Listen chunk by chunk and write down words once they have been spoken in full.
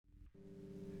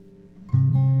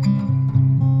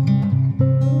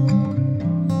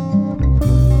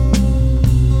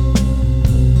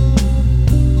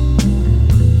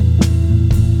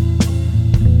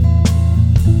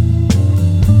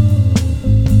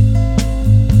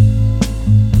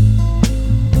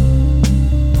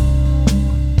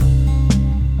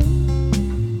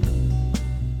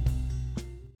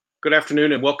Good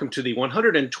afternoon and welcome to the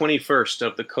 121st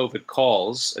of the COVID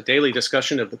Calls, a daily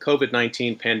discussion of the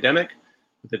COVID-19 pandemic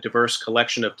with a diverse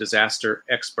collection of disaster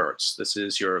experts. This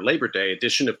is your Labor Day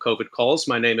edition of COVID Calls.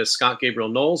 My name is Scott Gabriel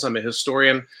Knowles. I'm a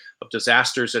historian of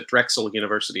disasters at Drexel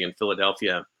University in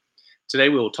Philadelphia. Today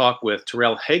we will talk with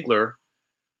Terrell Hagler,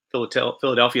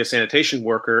 Philadelphia sanitation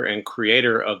worker and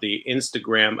creator of the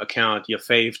Instagram account Ya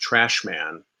Fave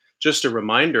Trashman. Just a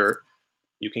reminder,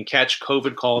 you can catch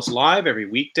COVID Calls live every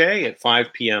weekday at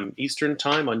 5 p.m. Eastern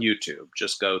Time on YouTube.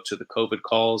 Just go to the COVID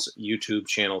Calls YouTube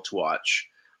channel to watch.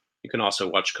 You can also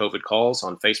watch COVID Calls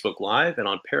on Facebook Live and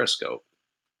on Periscope.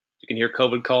 You can hear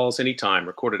COVID Calls anytime,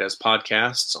 recorded as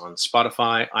podcasts on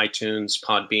Spotify, iTunes,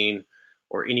 Podbean,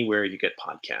 or anywhere you get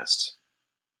podcasts.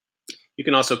 You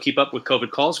can also keep up with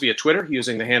COVID Calls via Twitter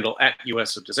using the handle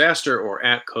 @US of Disaster or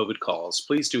 @COVID Calls.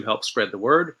 Please do help spread the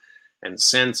word and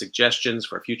send suggestions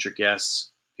for future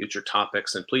guests, future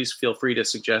topics, and please feel free to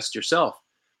suggest yourself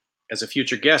as a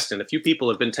future guest. And a few people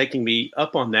have been taking me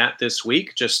up on that this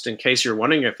week, just in case you're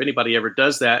wondering if anybody ever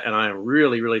does that, and I'm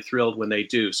really, really thrilled when they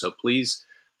do. So please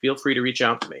feel free to reach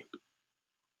out to me.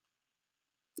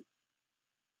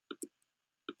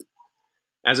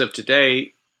 As of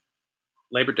today,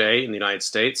 Labor Day in the United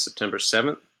States, September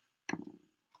 7th,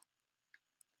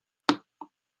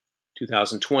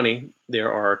 2020,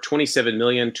 there are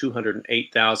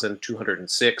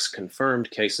 27,208,206 confirmed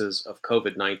cases of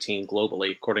COVID-19 globally,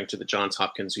 according to the Johns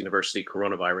Hopkins University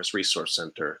Coronavirus Resource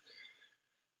Center.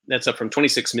 That's up from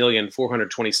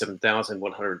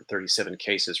 26,427,137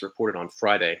 cases reported on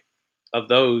Friday. Of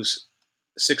those,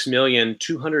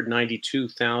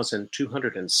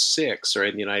 6,292,206 are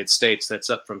in the United States. That's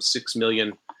up from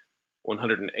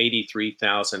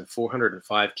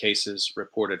 6,183,405 cases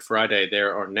reported Friday.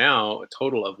 There are now a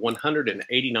total of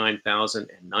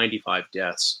 189,095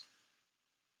 deaths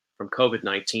from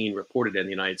COVID-19 reported in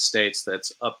the United States.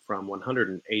 That's up from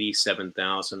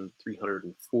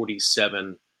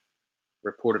 187,347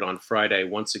 reported on Friday.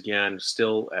 Once again,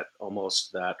 still at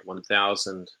almost that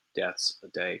 1,000 deaths a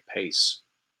day pace.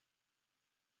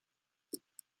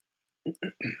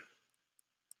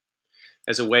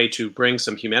 As a way to bring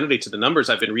some humanity to the numbers,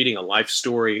 I've been reading a life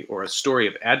story or a story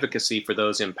of advocacy for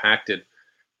those impacted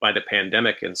by the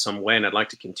pandemic in some way, and I'd like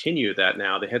to continue that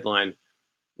now. The headline,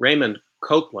 Raymond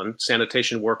Copeland,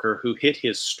 sanitation worker who hit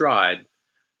his stride,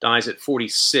 dies at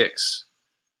 46.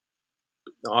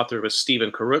 The author was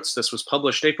Stephen Karutz. This was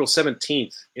published April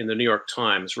 17th in the New York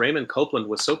Times. Raymond Copeland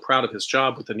was so proud of his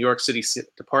job with the New York City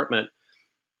Department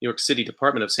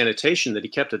of Sanitation that he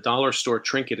kept a dollar store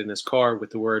trinket in his car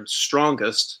with the word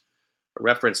strongest, a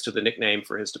reference to the nickname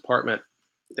for his department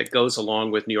that goes along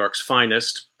with New York's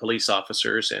finest police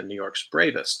officers and New York's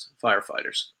bravest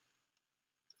firefighters.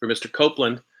 For Mr.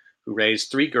 Copeland, who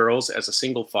raised 3 girls as a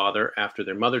single father after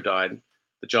their mother died,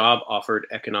 the job offered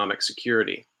economic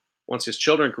security. Once his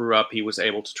children grew up, he was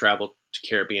able to travel to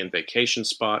Caribbean vacation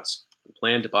spots and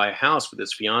planned to buy a house with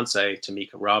his fiancée,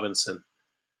 Tamika Robinson,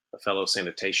 a fellow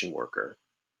sanitation worker.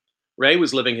 Ray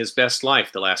was living his best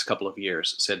life the last couple of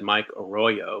years, said Mike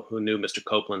Arroyo, who knew Mr.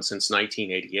 Copeland since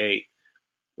 1988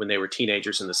 when they were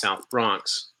teenagers in the South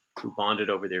Bronx, who bonded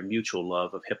over their mutual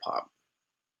love of hip-hop.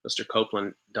 Mr.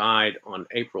 Copeland died on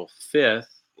April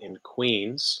 5th in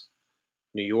Queens,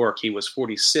 New York. He was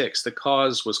 46. The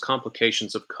cause was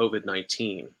complications of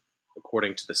COVID-19,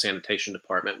 according to the sanitation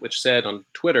department, which said on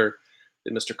Twitter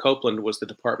that Mr. Copeland was the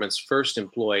department's first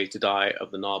employee to die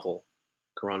of the novel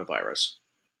coronavirus.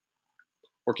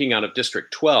 Working out of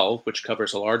District 12, which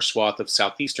covers a large swath of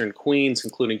southeastern Queens,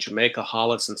 including Jamaica,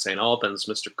 Hollis, and St. Albans,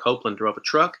 Mr. Copeland drove a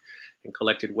truck and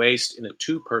collected waste in a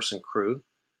 2-person crew.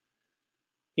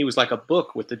 He was like a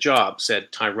book with the job,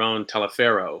 said Tyrone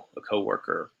Talaferro, a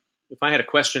co-worker. If I had a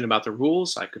question about the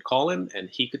rules, I could call him and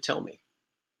he could tell me.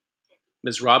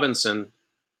 Ms. Robinson,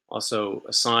 also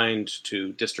assigned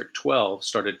to District 12,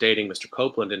 started dating Mr.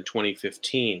 Copeland in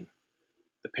 2015.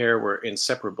 The pair were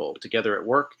inseparable, together at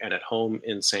work and at home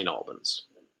in St. Albans.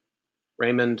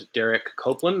 Raymond Derrick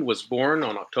Copeland was born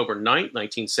on October 9,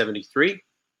 1973,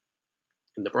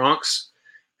 in the Bronx,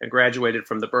 and graduated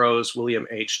from the borough's William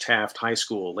H. Taft High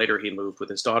School. Later, he moved with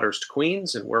his daughters to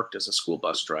Queens and worked as a school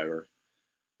bus driver.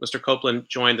 Mr. Copeland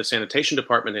joined the sanitation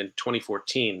department in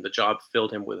 2014. The job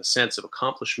filled him with a sense of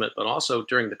accomplishment, but also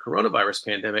during the coronavirus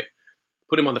pandemic,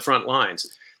 put him on the front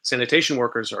lines. Sanitation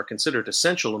workers are considered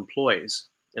essential employees,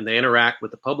 and they interact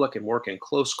with the public and work in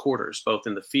close quarters, both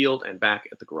in the field and back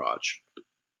at the garage.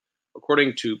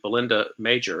 According to Belinda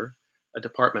Major, a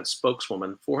department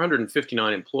spokeswoman,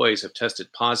 459 employees have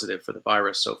tested positive for the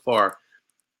virus so far.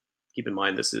 Keep in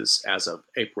mind, this is as of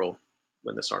April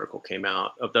when this article came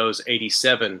out. Of those,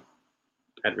 87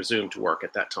 had resumed to work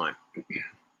at that time.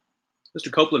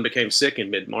 Mr. Copeland became sick in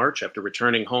mid-March after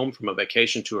returning home from a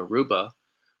vacation to Aruba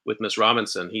with Miss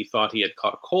Robinson. He thought he had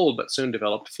caught a cold, but soon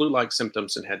developed flu-like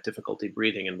symptoms and had difficulty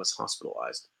breathing and was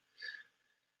hospitalized.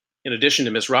 In addition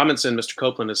to Miss Robinson, Mr.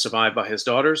 Copeland is survived by his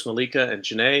daughters, Malika and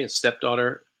Janae, a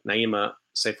stepdaughter, Naima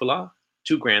Saifullah,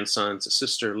 two grandsons, a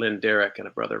sister, Lynn Derrick, and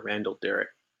a brother, Randall Derrick.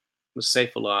 Ms.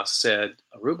 Saifullah said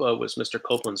Aruba was Mr.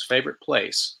 Copeland's favorite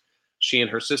place. She and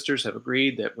her sisters have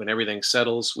agreed that when everything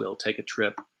settles, we'll take a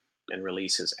trip and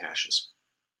release his ashes.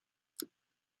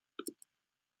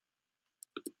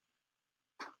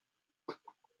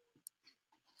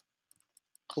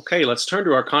 Okay, let's turn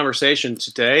to our conversation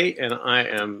today, and I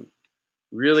am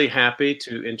really happy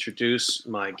to introduce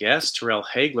my guest, Terrell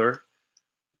Hagler,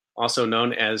 also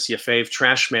known as Yafave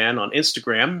Trashman on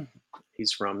Instagram.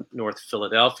 He's from North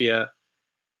Philadelphia,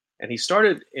 and he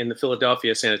started in the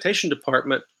Philadelphia Sanitation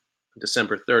Department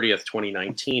December 30th,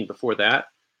 2019. Before that,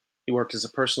 he worked as a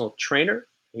personal trainer.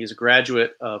 He's a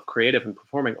graduate of Creative and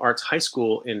Performing Arts High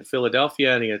School in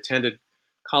Philadelphia, and he attended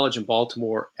college in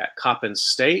Baltimore at Coppin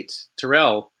State.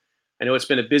 Terrell, I know it's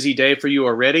been a busy day for you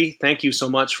already. Thank you so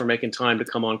much for making time to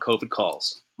come on COVID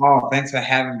Calls. Oh, thanks for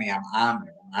having me. I'm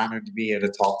honored. I'm honored to be here to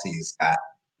talk to you, Scott.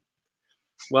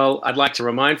 Well, I'd like to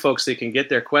remind folks they can get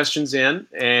their questions in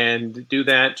and do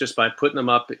that just by putting them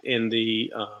up in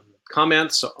the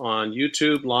comments on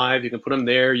YouTube Live. You can put them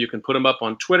there. You can put them up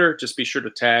on Twitter. Just be sure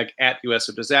to tag @US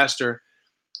of Disaster,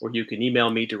 or you can email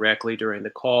me directly during the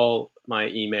call. My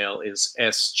email is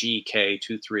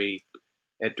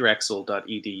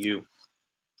sgk23@drexel.edu.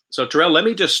 So Terrell, let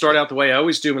me just start out the way I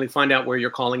always do when we find out where you're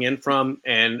calling in from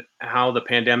and how the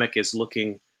pandemic is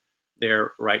looking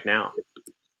there right now.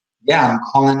 Yeah, I'm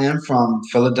calling in from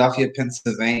Philadelphia,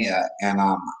 Pennsylvania, and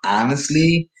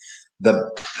honestly,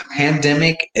 the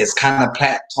pandemic is kind of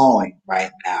plateauing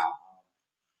right now.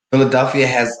 Philadelphia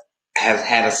has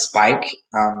had a spike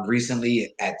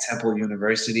recently at Temple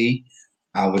University,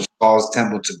 which caused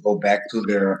Temple to go back to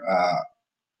their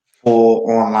full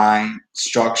online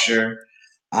structure.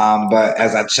 But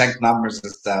as I check numbers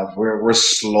and stuff, we're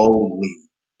slowly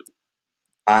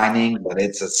finding, but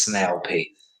it's a snail pace.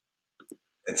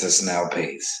 It's a snail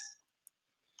pace.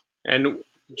 And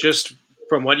just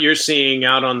from what you're seeing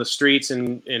out on the streets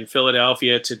in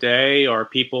Philadelphia today, are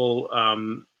people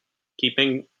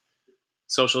keeping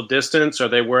social distance? Are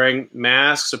they wearing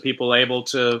masks? Are people able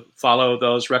to follow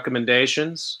those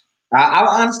recommendations? I would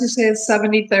honestly say it's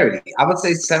 70-30. I would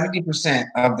say 70%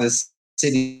 of the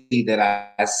city that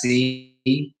I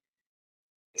see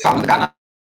following the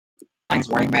guidelines,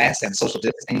 wearing masks and social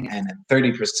distancing, and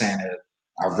 30%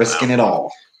 are risking it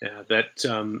all. Yeah,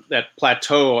 that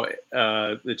plateau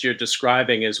that you're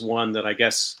describing is one that I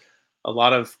guess a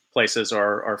lot of places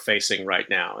are facing right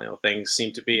now. You know, things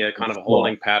seem to be a kind of a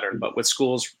holding pattern, but with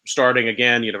schools starting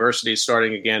again, universities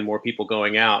starting again, more people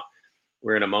going out,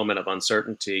 we're in a moment of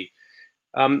uncertainty.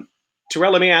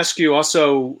 Terrell, let me ask you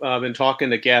also, been talking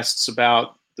to guests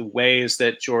about the ways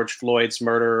that George Floyd's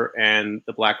murder and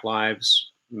the Black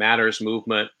Lives Matters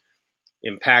movement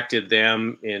impacted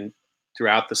them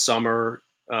throughout the summer.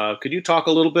 Could you talk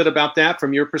a little bit about that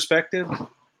from your perspective?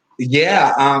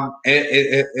 Yeah,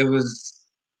 it was.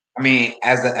 I mean,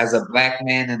 as a Black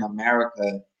man in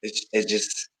America, it's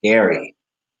just scary.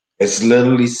 It's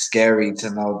literally scary to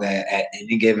know that at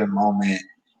any given moment,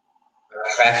 a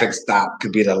traffic stop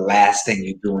could be the last thing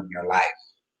you do in your life.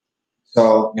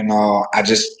 So, I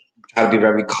just try to be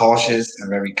very cautious and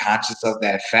very conscious of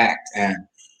that fact. And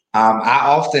I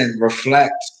often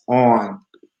reflect on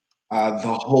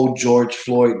the whole George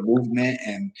Floyd movement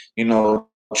and,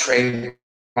 Trayvon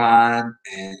and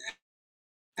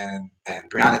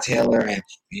Breonna Taylor and,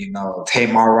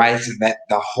 Tamar Rice and that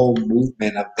the whole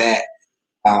movement of that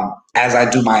as I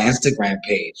do my Instagram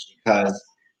page, because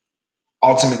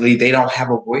ultimately they don't have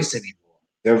a voice anymore.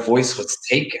 Their voice was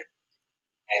taken.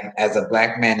 And as a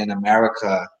Black man in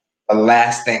America, the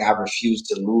last thing I refuse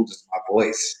to lose is my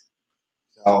voice.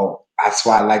 So that's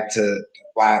why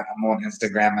why I'm on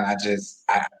Instagram, and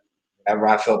whatever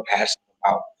I feel passionate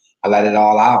about, I let it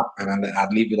all out, and I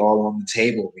leave it all on the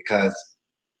table, because,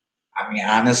 I mean,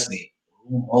 honestly,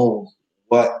 who knows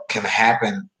what can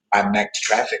happen by next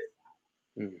traffic?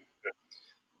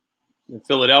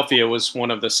 Philadelphia was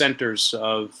one of the centers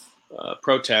of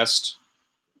protest,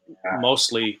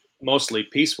 mostly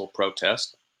peaceful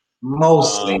protest.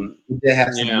 Mostly, we did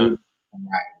have some. Yeah.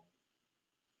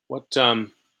 What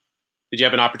did you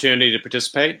have an opportunity to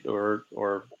participate, or?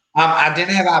 I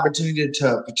didn't have an opportunity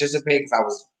to participate because I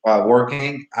was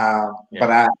working.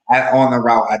 But on the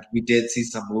route, we did see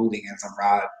some looting and some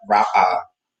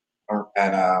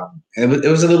and it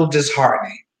was a little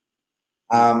disheartening.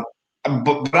 Um,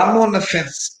 but I'm on the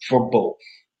fence for both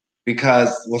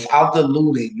because without the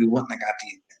looting, we wouldn't have got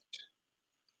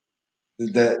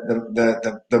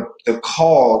the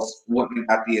cause wouldn't have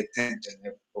got the attention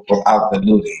without the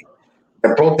looting.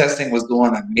 The protesting was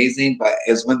doing amazing, but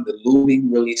it's when the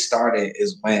looting really started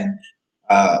is when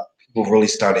people really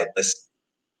started listening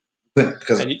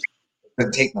because And it you,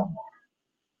 couldn't take no more.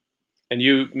 and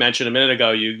you mentioned a minute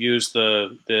ago you used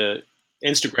the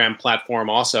Instagram platform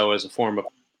also as a form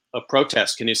of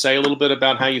protest. Can you say a little bit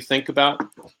about how you think about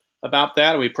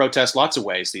that? We protest lots of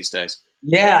ways these days.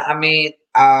 Yeah, I mean,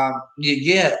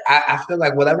 yeah, I feel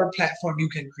like whatever platform you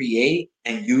can create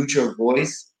and use your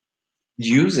voice,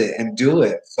 use it and do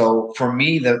it. So for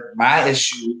me, my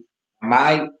issue,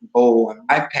 my goal, and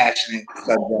my passionate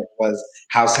subject was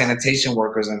how sanitation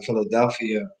workers in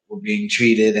Philadelphia were being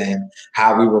treated and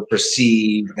how we were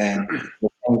perceived and the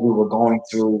things we were going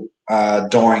through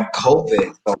during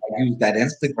COVID. So I used that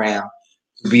Instagram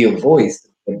to be a voice,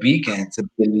 a beacon, to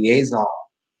be a liaison,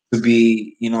 to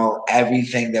be,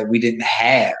 everything that we didn't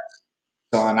have.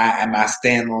 So and I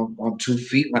stand on 2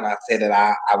 feet when I say that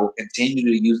I will continue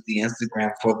to use the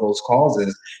Instagram for those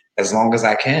causes as long as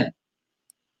I can.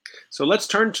 So let's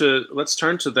turn to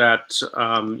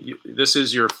that. This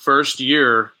is your first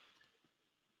year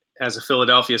as a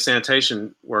Philadelphia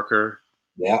sanitation worker.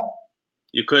 Yeah.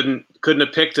 You couldn't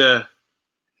have picked a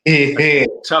Yeah.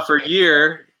 tougher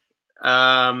year.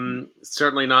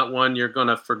 Certainly not one you're going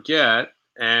to forget.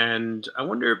 And I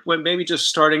wonder, when maybe just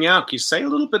starting out, can you say a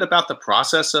little bit about the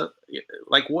process of,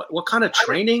 like, what kind of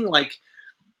training? Like,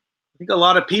 I think a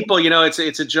lot of people,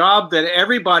 it's a job that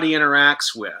everybody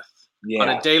interacts with on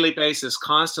a daily basis,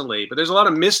 constantly. But there's a lot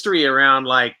of mystery around,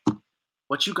 like,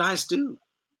 what you guys do.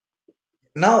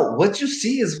 No, what you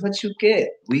see is what you get.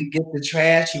 We get the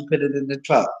trash, you put it in the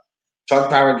truck. Truck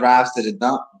driver drives to the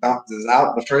dump is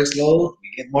out the first load.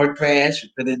 We get more trash,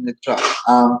 we put it in the truck.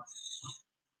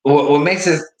 What makes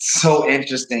it so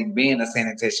interesting being a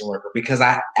sanitation worker, because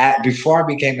before I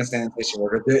became a sanitation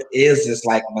worker, there is this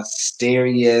like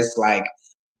mysterious, like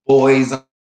boys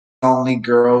only,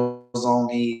 girls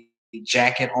only,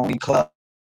 jacket only club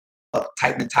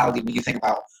type mentality when you think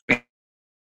about being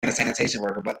a sanitation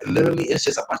worker. But literally, it's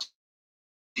just a bunch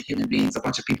of human beings, a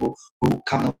bunch of people who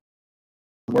come to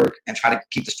work and try to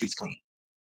keep the streets clean.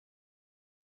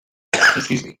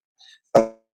 Excuse me.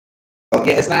 So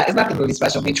yeah, it's nothing really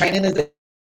special. I mean, training is they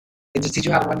just teach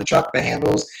you how to run the truck, the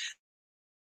handles.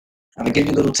 I'm gonna give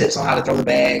you little tips on how to throw the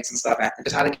bags and stuff, and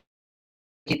just how to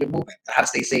keep it moving, how to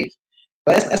stay safe.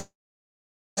 But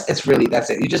it's really, that's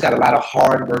it. You just got a lot of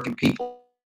hard-working people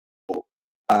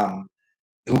um,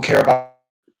 who care about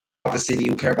the city,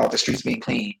 who care about the streets being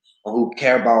clean, or who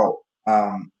care about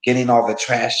getting all the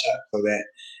trash up so that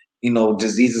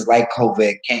diseases like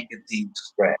COVID can't continue to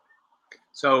spread.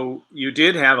 So you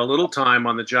did have a little time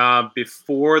on the job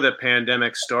before the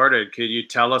pandemic started. Could you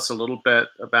tell us a little bit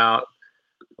about,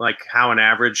 like, how an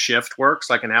average shift works,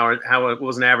 like, and how it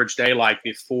was an average day like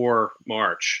before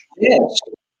March? Yeah.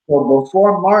 So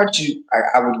before March,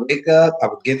 I would wake up, I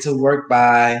would get to work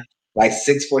by like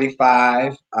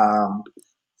 6:45.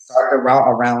 Start the route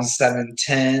around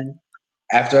 7:10.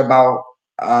 After about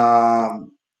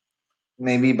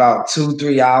maybe about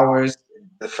 2-3 hours,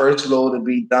 the first load will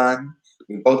be done.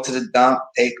 We go to the dump,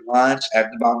 take lunch.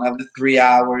 After about another 3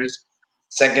 hours,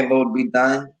 second load will be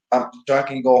done. Pump the truck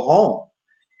and go home.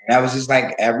 And that was just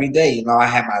like every day. I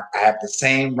have the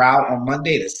same route on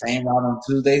Monday, the same route on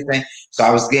Tuesday. So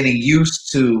I was getting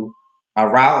used to my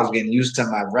route. I was getting used to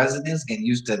my residents, getting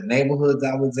used to the neighborhoods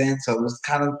I was in. So it was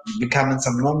kind of becoming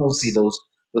some normalcy those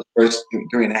first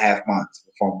 3.5 months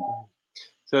before March.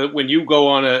 So when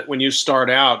you start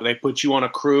out, they put you on a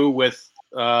crew with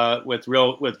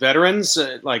veterans,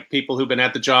 like people who've been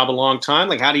at the job a long time.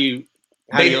 Like, how do you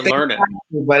learn it?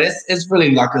 But it's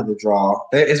really luck of the draw.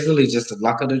 It's really just the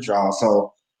luck of the draw.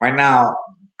 So right now,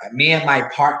 me and my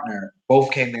partner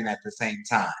both came in at the same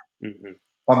time. Mm-hmm.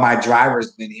 But my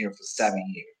driver's been here for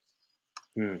 7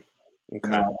 years.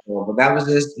 Okay. But that was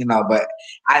just, but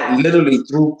I literally,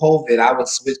 through COVID, I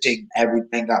was switching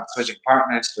everything up, switching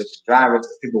partners, switching drivers.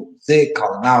 People were sick,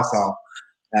 calling out. So,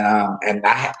 and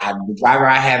the driver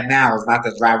I have now is not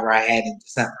the driver I had in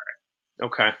December.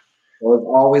 Okay. So it's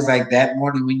always like that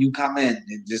morning when you come in,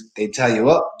 they tell you,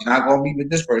 oh, you're not going to be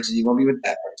with this person, you're going to be with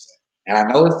that person. And I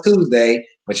know it's Tuesday,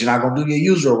 but you're not going to do your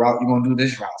usual route, you're going to do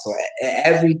this route. So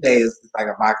every day is like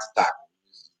a box of tacos.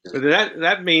 So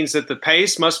that means that the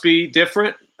pace must be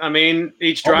different. I mean,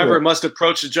 each driver must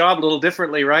approach the job a little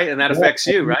differently, right? And that affects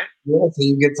you, right? Yeah, so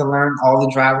you get to learn all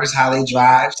the drivers, how they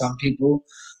drive. Some people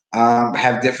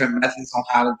have different methods on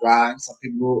how to drive. Some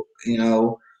people,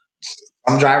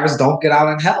 some drivers don't get out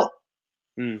and help.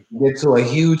 Mm. Get to a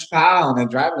huge pile and the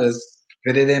drivers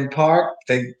put it in park.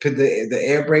 They put the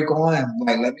air brake on and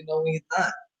like, let me know when you're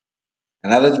done.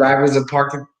 And other drivers will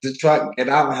park the truck, get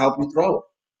out and help you throw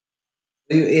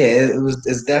it. Yeah,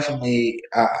 it's definitely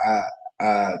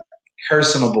a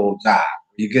personable job.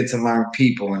 You get to learn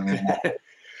people and then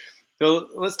So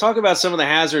let's talk about some of the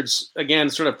hazards again,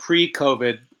 sort of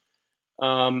pre-COVID.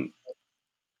 Um,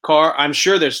 I'm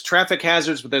sure there's traffic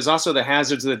hazards, but there's also the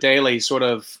hazards of the daily sort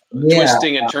of yeah,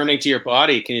 twisting and turning to your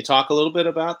body. Can you talk a little bit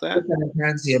about that?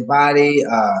 turns to your body,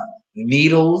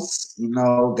 needles.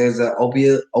 There's an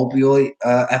opioid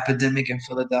epidemic in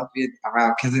Philadelphia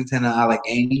around Kensington and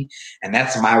Allegheny, and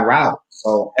that's my route.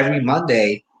 So every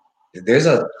Monday, there's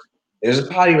a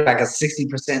probably like a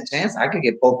 60% chance I could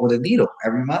get poked with a needle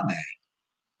every Monday.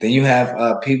 Then you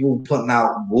have people putting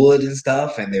out wood and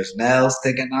stuff, and there's nails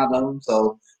sticking out of them.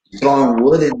 So you're throwing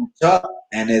wood in the truck,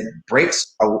 and it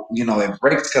breaks. It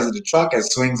breaks because of the truck. It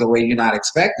swings the way you're not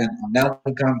expecting, and nail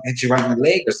can come hit you right in the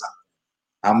leg or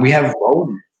something. We have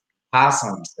rodents,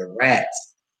 possums, the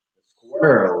rats, the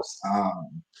squirrels,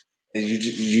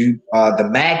 the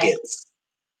maggots.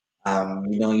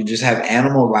 You just have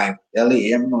animal life,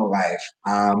 daily animal life.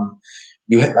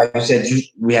 Like you said,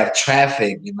 we have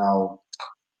traffic.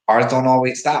 Cars don't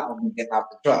always stop when you're getting out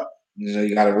the truck.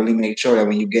 You got to really make sure that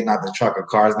when you're getting out the truck, a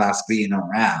car's not speeding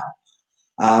around.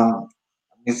 Let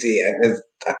me see.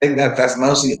 I think that's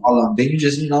mostly all of them. Then you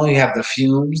have the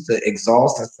fumes, the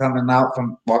exhaust that's coming out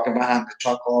from walking behind the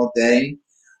truck all day.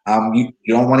 You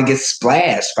don't want to get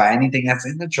splashed by anything that's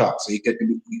in the truck. So you could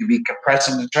be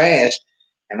compressing the trash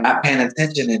and not paying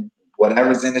attention, and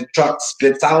whatever's in the truck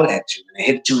spits out at you and it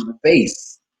hits you in the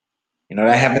face.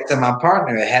 That happened to my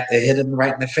partner. It had to hit him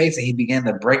right in the face, and he began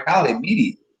to break out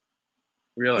immediately.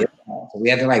 Really? Yeah. So we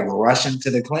had to rush him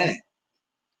to the clinic.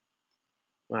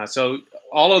 So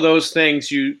all of those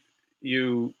things,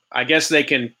 I guess they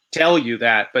can tell you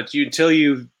that, but until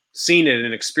you've seen it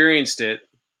and experienced it,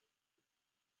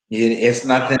 it's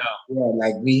nothing.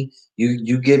 Yeah,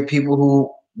 you get people who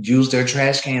use their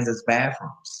trash cans as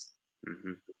bathrooms.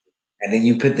 Mm-hmm. And then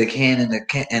you put the can in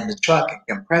the truck and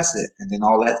compress it, and then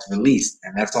all that's released,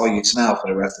 and that's all you smell for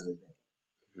the rest of the day.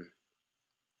 Mm-hmm.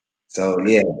 So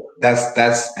yeah, that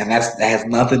has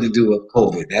nothing to do with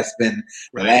COVID. That's been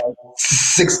the last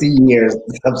 60 years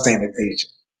of sanitation.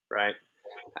 Right.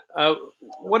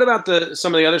 What about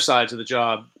some of the other sides of the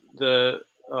job?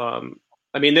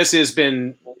 This has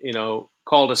been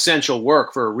called essential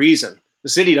work for a reason. The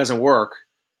city doesn't work.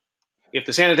 If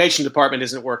the sanitation department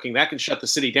isn't working, that can shut the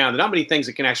city down. There are not many things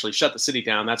that can actually shut the city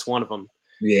down. That's one of them.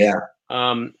 Yeah.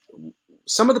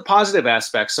 Some of the positive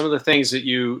aspects, some of the things that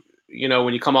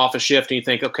when you come off a shift and you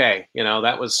think, okay,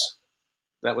 that was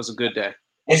a good day.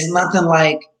 It's nothing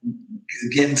like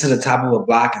getting to the top of a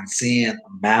block and seeing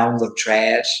mounds of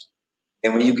trash.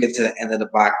 And when you get to the end of the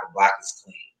block is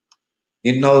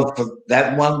clean. For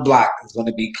that one block is going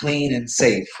to be clean and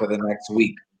safe for the next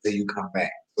week until you come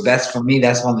back. So for me,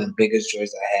 that's one of the biggest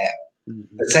joys I have.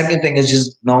 Mm-hmm. The second thing is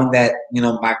just knowing that,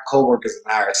 my coworkers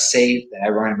and I are safe, that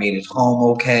everyone made it home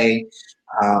okay,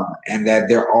 and that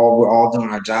we're all doing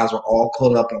our jobs. We're all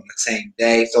pulled up on the same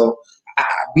day. So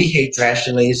we hate trash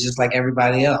delays just like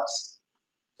everybody else.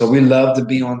 So we love to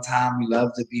be on time. We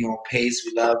love to be on pace.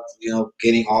 We love,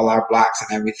 getting all our blocks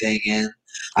and everything in.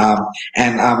 I'm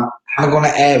going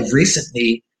to add,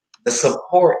 recently, the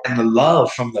support and the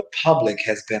love from the public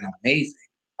has been amazing.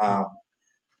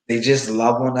 They just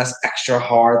love on us extra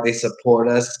hard. They support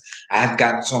us. I've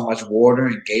gotten so much water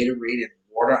and Gatorade and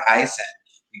water ice, and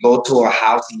you go to a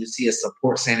house and you see a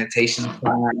support sanitation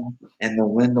sign in the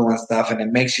window and stuff, and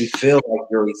it makes you feel like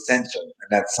you're essential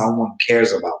and that someone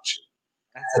cares about you.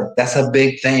 That's a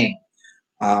big thing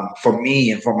for me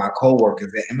and for my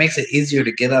coworkers. It makes it easier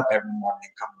to get up every morning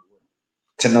and come to work,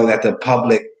 to know that the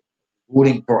public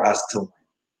rooting for us to win.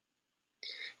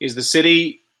 Is the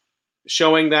city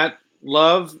showing that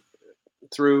love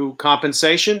through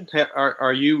compensation?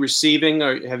 Are you receiving,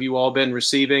 or have you all been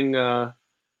receiving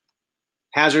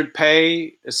hazard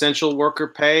pay, essential worker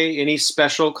pay, any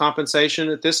special compensation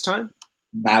at this time?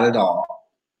 Not at all.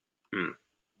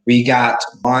 We got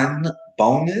one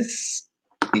bonus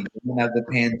beginning of the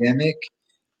pandemic.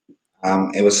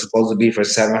 It was supposed to be for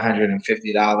 $750, and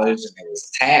it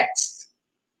was taxed,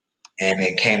 and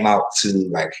it came out to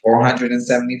like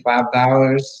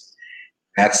 $475.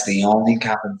 That's the only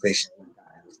compensation we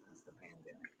got since the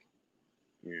pandemic.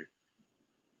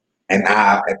 And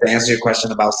to answer your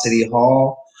question about City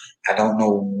Hall, I don't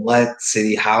know how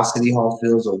City Hall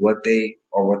feels or what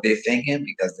they're thinking,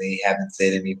 because they haven't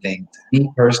said anything to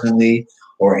me personally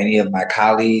or any of my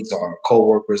colleagues or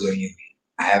coworkers or union.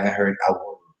 I haven't heard a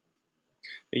word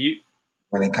You,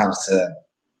 when it comes to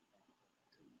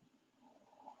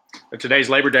today's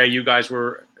Labor Day. You guys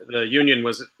the union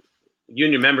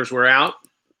members were out.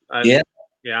 yeah.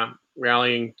 Yeah,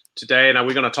 rallying today. And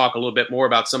we're going to talk a little bit more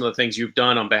about some of the things you've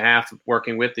done on behalf of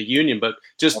working with the union. But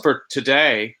just for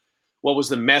today, what was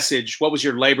the message? What was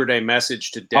your Labor Day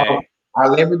message today? Our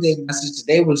Labor Day message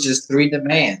today was just 3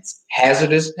 demands: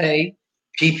 hazardous pay,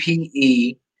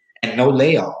 PPE, and no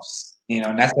layoffs.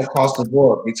 And that's across the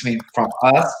board, from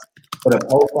us to the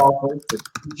post office, to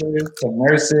teachers, to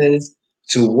nurses,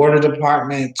 to water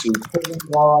department, to prison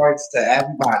guards, to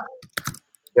everybody.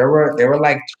 There were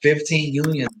like 15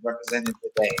 unions represented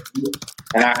today.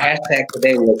 And our hashtag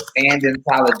today was Stand in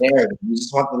Solidarity. We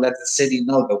just want to let the city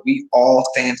know that we all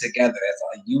stand together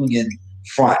as a union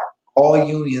front. All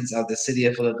unions of the city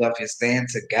of Philadelphia stand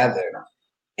together.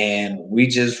 And we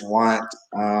just want,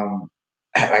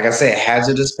 like I said,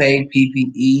 hazardous pay,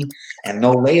 PPE, and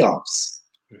no layoffs.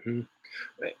 Mm-hmm.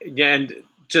 And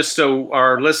just so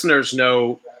our listeners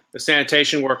know, the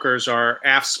sanitation workers are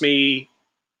AFSCME.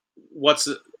 What's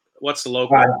the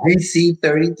local? DC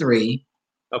 33.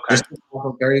 Okay.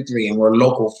 Local 33, and we're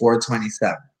local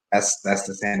 427. That's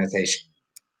the sanitation.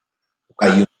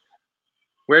 Okay.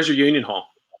 Where's your union hall?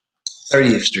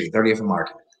 30th Street, 30th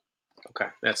Market. Okay,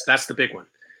 that's the big one.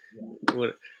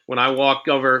 When I walked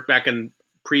over back in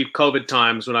pre-COVID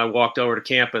times, when I walked over to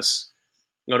campus,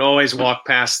 I would always walk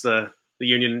past the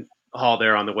union hall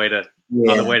there on the way to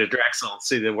Drexel,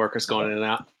 see the workers going in and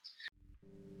out.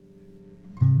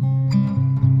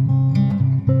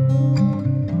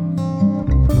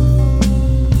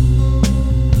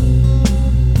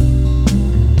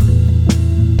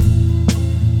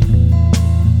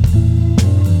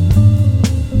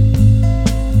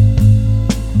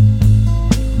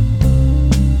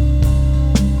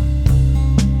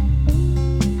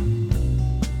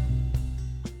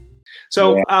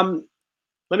 So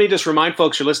let me just remind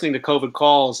folks you're listening to COVID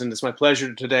Calls, and it's my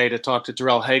pleasure today to talk to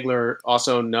Terrell Hagler,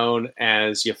 also known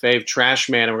as Your Fave Trash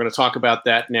Man, and we're going to talk about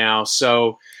that now.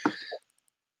 So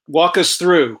walk us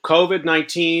through.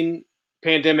 COVID-19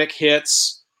 pandemic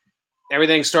hits,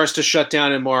 everything starts to shut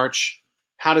down in March.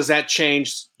 How does that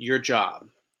change your job?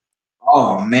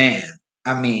 Oh, man.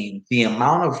 I mean, the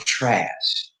amount of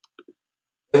trash,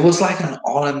 it was like an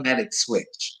automatic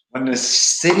switch. When the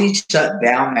city shut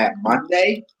down that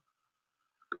Monday,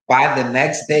 by the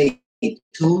next day,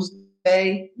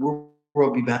 Tuesday, we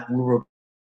were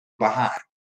behind.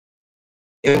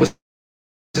 It was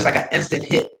just like an instant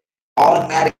hit.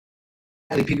 Automatically,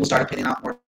 people started putting out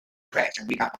more trash, and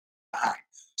we got behind.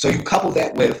 So you couple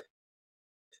that with,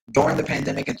 during the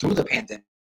pandemic and through the pandemic,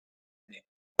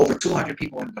 over 200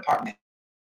 people in the department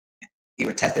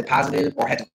either tested positive or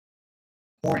had to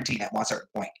quarantine at one certain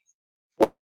point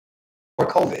for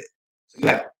COVID. So you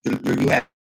have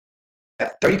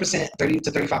 30%, 30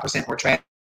 to 35% more trash,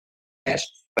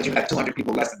 but you have 200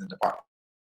 people less in the department.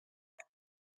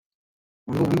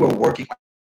 We were working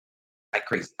like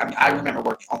crazy. I mean, I remember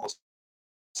working almost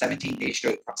 17 days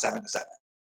straight from 7 to 7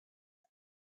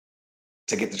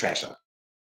 to get the trash out.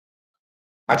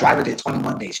 My driver did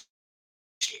 21 days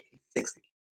straight, 60,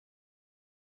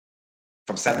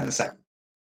 from 7 to 7.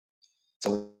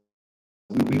 So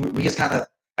we just kind of,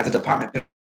 as a department, put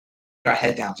our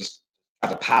head down, just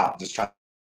try to plow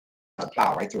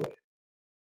right through it.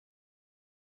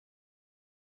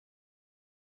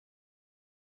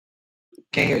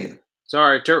 Can't hear you.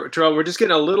 Sorry, Terrell, we're just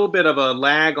getting a little bit of a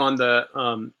lag on the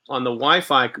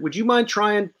Wi-Fi. Would you mind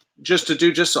trying just to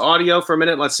do just audio for a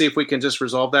minute? Let's see if we can just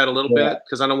resolve that a little bit,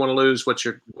 because I don't want to lose what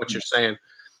you're saying.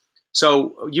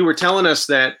 So you were telling us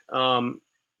that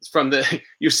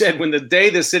you said when the day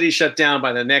the city shut down,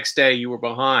 by the next day you were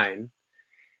behind,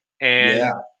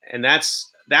 and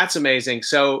that's amazing.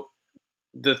 So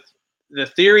the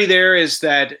theory there is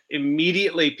that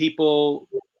immediately people,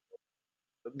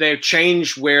 they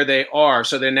change where they are.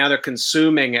 So they're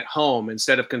consuming at home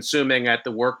instead of consuming at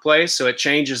the workplace. So it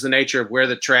changes the nature of where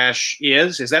the trash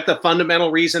is. Is that the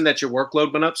fundamental reason that your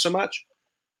workload went up so much?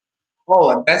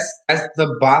 Oh, that's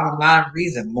the bottom line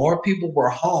reason. More people were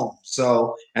home.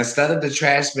 So instead of the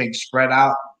trash being spread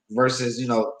out versus,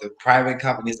 the private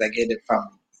companies that get it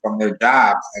from their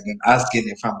jobs, and then us getting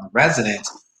it from the residents,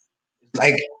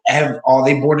 like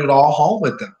they brought it all home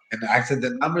with them. And I said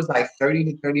the number's like 30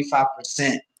 to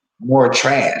 35% more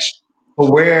trash.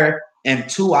 But where in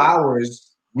 2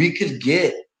 hours we could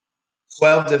get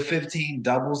 12 to 15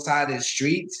 double-sided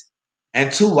streets, In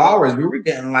 2 hours, we were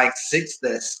getting like 6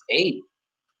 to 8.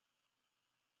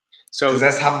 Because So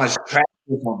that's how much trash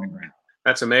was on the ground.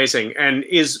 that's amazing. And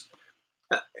if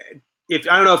I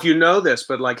don't know if you know this,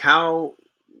 but like how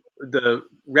the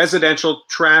residential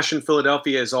trash in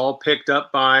Philadelphia is all picked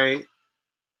up by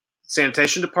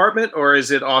sanitation department, or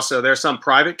is it also there's some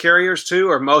private carriers too,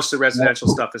 or most of the residential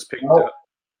stuff is picked up?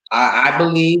 I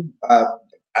believe I'm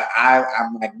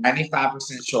like 95%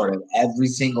 sure that every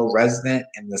single resident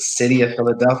in the city of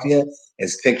Philadelphia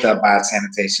is picked up by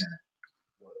sanitation.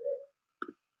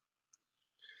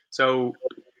 So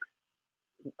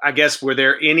I guess were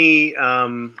there any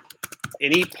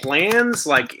plans,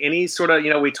 like any sort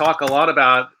of, we talk a lot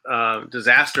about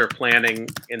disaster planning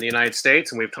in the United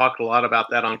States, and we've talked a lot about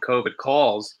that on COVID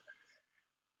calls.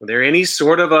 Were there any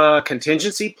sort of a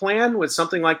contingency plan with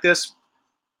something like this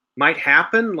might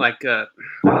happen? Like, I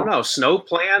don't know, snow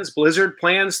plans, blizzard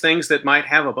plans, things that might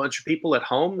have a bunch of people at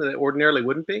home that ordinarily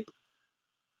wouldn't be?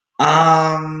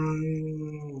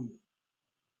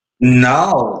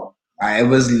 No. It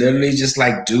was literally just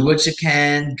like, do what you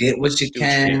can, get what you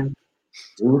can.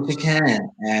 Do what you can.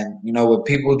 And, with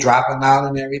people dropping out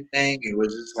and everything, it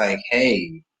was just like,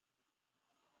 hey,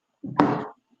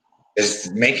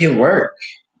 just make it work.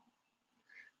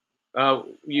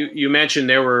 You mentioned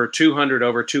there were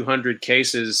over 200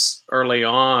 cases early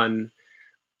on.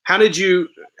 How did you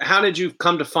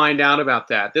come to find out about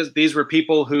that? These were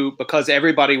people who, because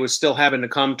everybody was still having to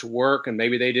come to work and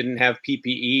maybe they didn't have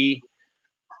PPE.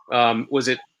 Was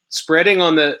it spreading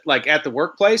on at the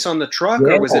workplace on the truck,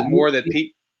 or was it more that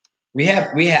people? We had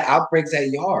outbreaks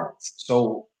at yards.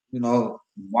 So, 1,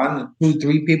 2,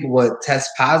 3 people would test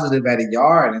positive at a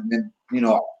yard, and then,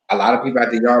 a lot of people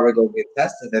at the yard would go get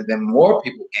tested, and then more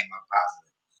people came up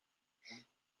positive.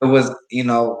 It was,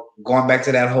 going back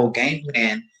to that whole game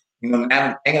plan, now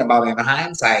I'm thinking about it in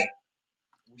hindsight,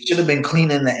 we should have been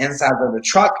cleaning the inside of the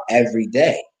truck every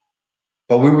day.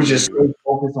 But we were just so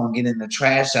focused on getting the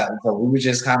trash out. So we were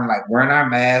just kind of like wearing our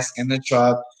mask in the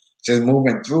truck, just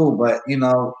moving through. But, you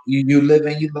live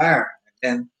and you learn.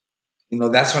 And,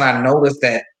 that's when I noticed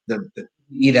that the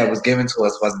PPE that was given to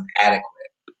us wasn't adequate.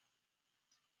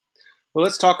 Well,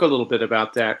 let's talk a little bit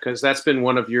about that, because that's been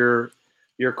one of your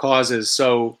causes.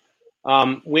 So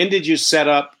when did you set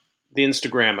up the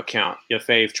Instagram account, Your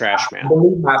Fave Trash Man? I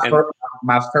believe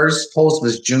my first post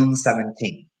was June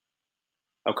 17th.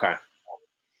 Okay.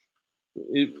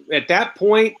 At that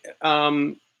point,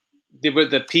 the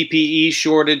PPE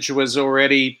shortage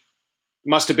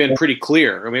must have been pretty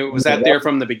clear. I mean, was that there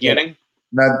from the beginning?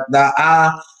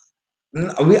 I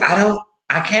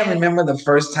can't remember the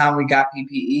first time we got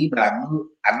PPE, but I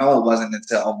know it wasn't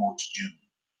until almost June.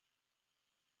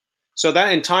 So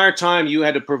that entire time you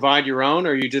had to provide your own,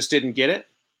 or you just didn't get it?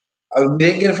 We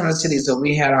didn't get it from the city, so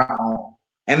we had our own.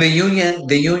 And the union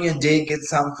did get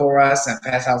some for us and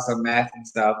pass out some masks and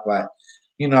stuff, but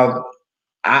you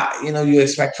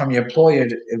expect from your employer,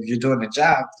 if you're doing the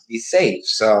job, to be safe.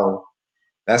 So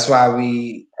that's why I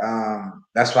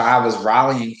was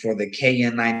rallying for the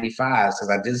KN95s, because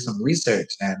I did some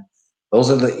research, and those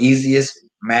are the easiest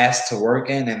masks to work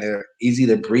in, and they're easy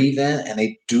to breathe in, and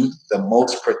they do the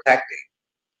most protecting.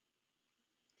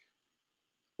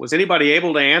 Was anybody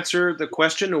able to answer the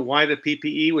question of why the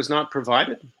PPE was not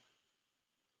provided?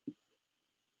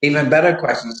 Even better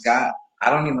question, Scott. I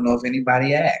don't even know if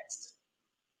anybody asked.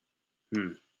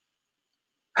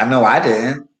 I know I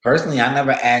didn't. Personally, I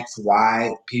never asked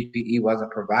why PPE wasn't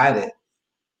provided.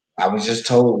 I was just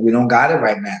told, we don't got it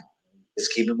right now.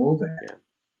 Just keep it moving. Yeah.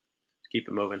 Keep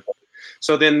it moving.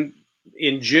 So then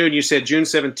in June, you said June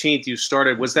 17th you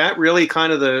started. Was that really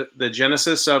kind of the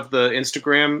genesis of the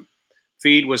Instagram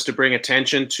feed, was to bring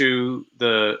attention to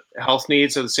the health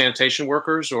needs of the sanitation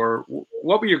workers? Or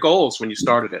what were your goals when you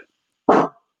started it?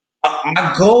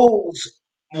 My goals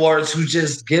were to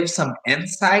just give some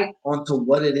insight onto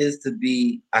what it is to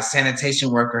be a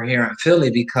sanitation worker here in Philly,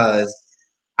 because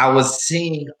I was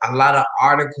seeing a lot of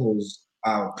articles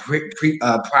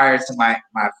prior to my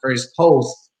first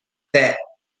post that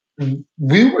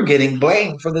we were getting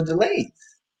blamed for the delays.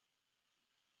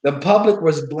 The public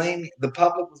was blaming the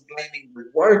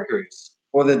workers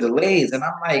for the delays. And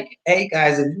I'm like, hey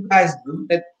guys, if you guys knew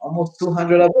that almost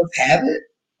 200 of us have it,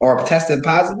 or tested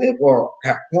positive, or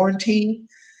have quarantined,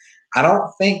 I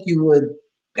don't think you would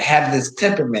have this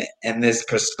temperament and this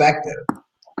perspective.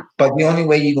 But the only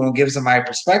way you're gonna give somebody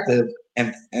perspective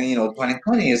and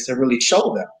 2020 is to really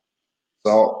show them.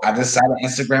 So I decided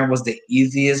Instagram was the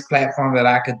easiest platform that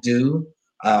I could do,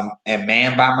 and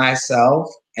man by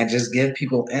myself, and just give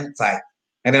people insight.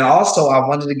 And then also I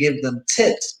wanted to give them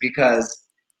tips, because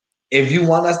if you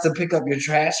want us to pick up your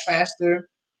trash faster,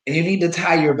 and you need to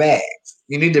tie your bags.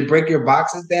 You need to break your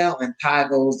boxes down and tie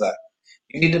those up.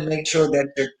 You need to make sure that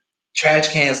your trash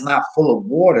can is not full of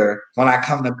water when I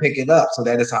come to pick it up, so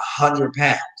that it's 100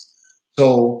 pounds.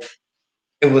 So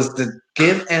it was to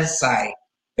give insight,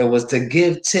 it was to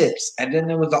give tips, and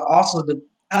then it was also to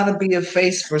kind of be a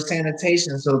face for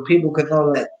sanitation, so people could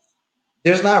know that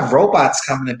there's not robots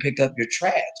coming to pick up your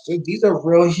trash. These are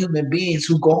real human beings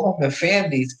who go home to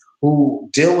families who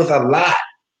deal with a lot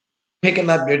picking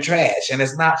up your trash. And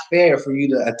it's not fair for you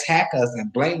to attack us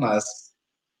and blame us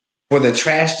for the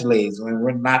trash delays when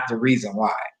we're not the reason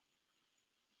why.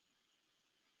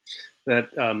 That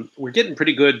we're getting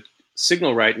pretty good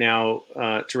signal right now,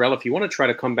 Terrell. If you want to try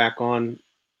to come back on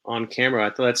camera,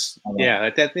 I thought I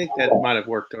think that might have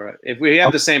worked all right. If we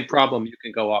have the same problem, you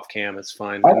can go off cam. It's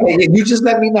fine. Okay, you just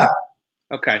let me know.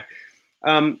 Okay.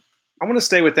 I want to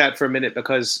stay with that for a minute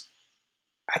because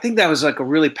I think that was like a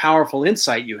really powerful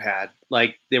insight you had.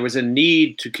 Like there was a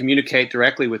need to communicate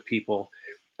directly with people.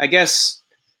 I guess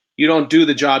you don't do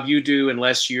the job you do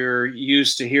unless you're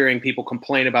used to hearing people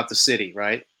complain about the city,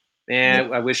 right? And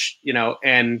yeah. I wish,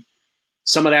 and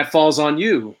some of that falls on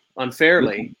you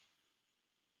unfairly.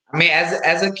 I mean,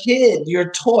 as a kid,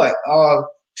 you're taught, oh,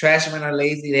 trashmen are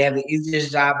lazy. They have the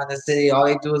easiest job in the city. All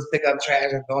they do is pick up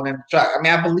trash and throw it in the truck. I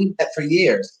mean, I believed that for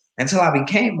years until I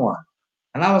became one.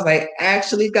 And I was like,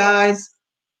 actually, guys,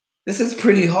 this is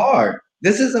pretty hard.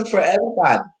 This isn't for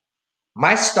everybody.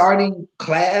 My starting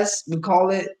class, we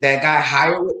call it, that got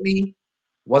hired with me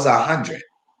was 100.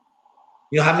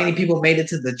 You know how many people made it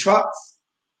to the trucks?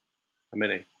 How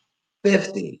many?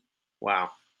 50. Wow.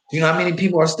 Do you know how many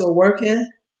people are still working?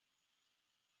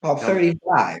 About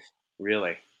 35.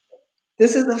 Really?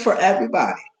 This isn't for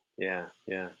everybody. Yeah.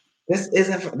 This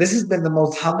has been the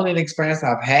most humbling experience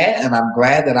I've had, and I'm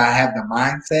glad that I have the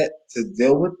mindset to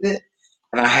deal with it,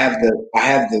 and I have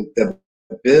the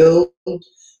build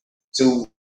to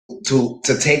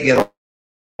take it on.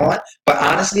 But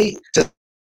honestly, just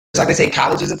like they say,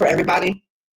 college isn't for everybody.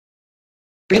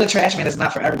 Being a trash man is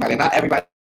not for everybody. Not everybody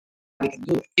can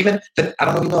do it. Even I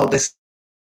don't know if you know, the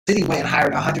city went and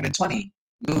hired 120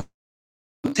 new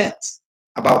lieutenants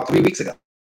about 3 weeks ago.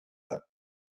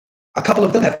 A couple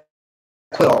of them have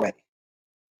quit already.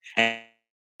 And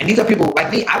these are people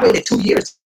like me. I waited 2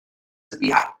 years to be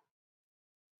hired.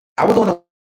 I was on a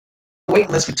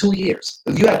waiting list for 2 years.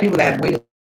 You have people that have waited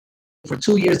for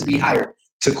 2 years to be hired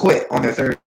to quit on their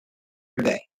third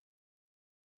day.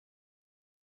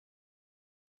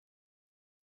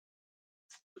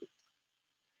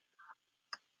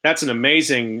 That's an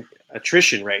amazing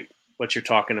attrition rate, what you're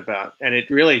talking about. And it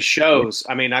really shows.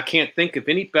 I mean, I can't think of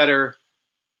any better.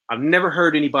 I've never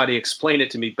heard anybody explain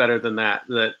it to me better than that.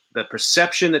 The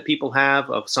perception that people have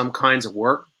of some kinds of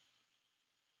work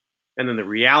and then the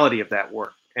reality of that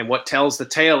work. And what tells the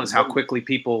tale is how quickly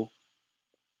people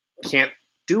can't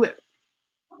do it.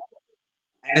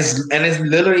 And it's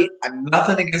literally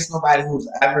nothing against nobody who's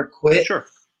ever quit. Sure.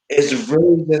 It's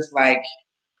really just like,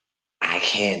 I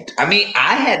can't. I mean,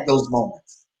 I had those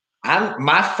moments.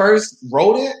 My first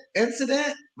rodent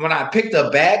incident, when I picked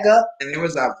a bag up and there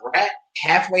was a rat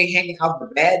halfway hanging out the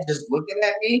bag just looking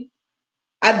at me,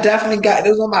 it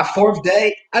was on my 4th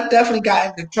day, I definitely got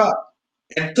in the truck.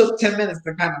 And it took 10 minutes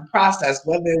to kind of process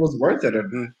whether it was worth it or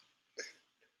not.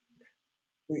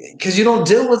 Because you don't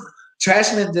deal with,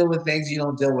 trashmen deal with things you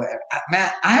don't deal with.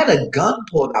 Man, I had a gun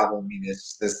pulled out on me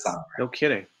this summer. No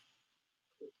kidding.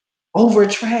 Over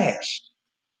trash.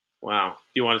 Wow. Do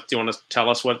you want to tell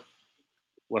us what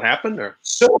happened? Or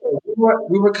sure.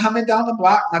 We were coming down the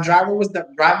block. My driver was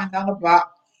driving down the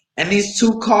block, and these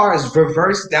 2 cars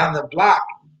reversed down the block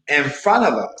in front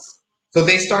of us. So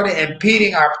they started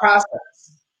impeding our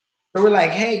process. So we're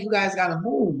like, hey, you guys gotta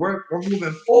move. We're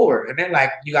moving forward. And they're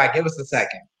like, you gotta give us a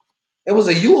second. It was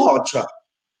a U-Haul truck.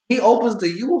 He opens the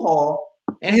U-Haul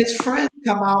and his friends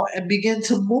come out and begin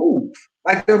to move.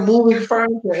 Like they're moving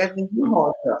furniture in the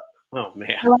U-Haul truck. Oh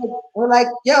man. We're like,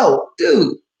 yo,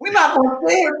 dude, we're not gonna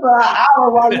stay here for an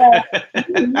hour while y'all.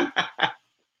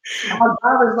 Our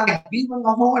driver's like beeping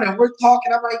the horn and we're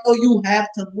talking. I'm like, oh, you have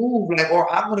to move, like, or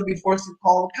I'm gonna be forced to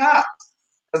call the cops.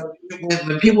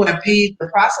 When people impede the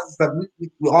process,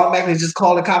 we automatically just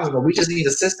call the cops. But we just need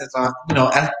assistance on,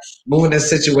 moving this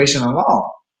situation along.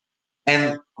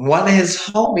 And one of his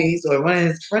homies or one of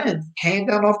his friends came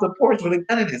down off the porch with a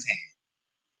gun in his hand.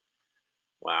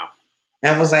 Wow.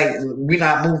 And was like, we're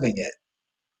not moving yet.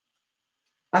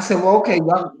 I said, well, okay,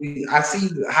 I see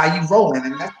how you rolling,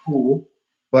 and that's cool.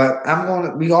 But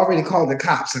we already called the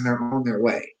cops and they're on their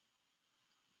way.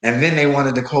 And then they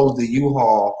wanted to close the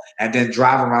U-Haul and then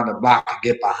drive around the block and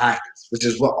get behind us, which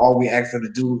is what all we asked them to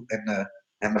do in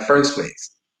the first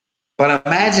place. But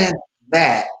imagine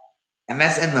that, and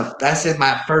that's in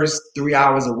my first 3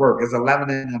 hours of work. It's 11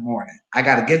 in the morning. I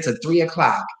got to get to 3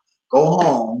 o'clock, go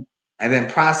home, and then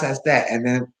process that, and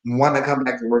then want to come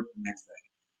back to work the next day.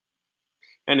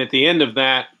 And at the end of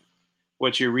that,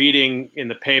 what you're reading in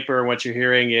the paper and what you're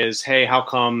hearing is, hey, how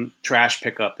come trash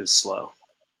pickup is slow?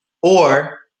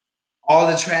 Or all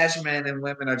the trash men and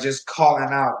women are just calling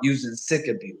out using sick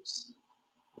abuse.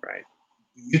 Right.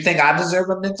 You think I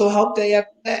deserve a mental health day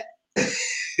after that?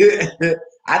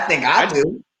 I think I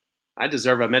do. I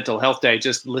deserve a mental health day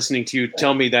just listening to you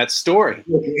tell me that story.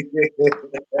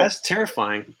 That's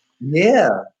terrifying. Yeah.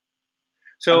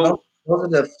 So those are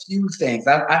the few things.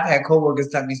 I've had coworkers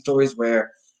tell me stories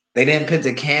where they didn't put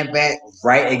the can back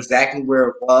right exactly where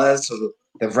it was. So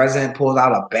the resident pulled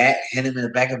out a bat, hit him in the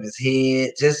back of his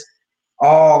head. Just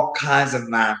all kinds of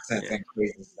nonsense and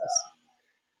crazy stuff.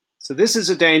 So this is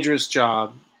a dangerous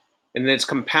job, and it's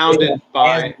compounded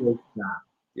by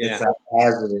it's a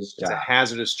hazardous job. It's a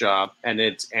hazardous job, and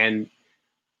it's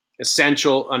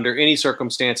essential under any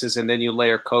circumstances. And then you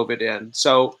layer COVID in.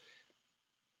 So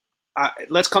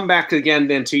let's come back again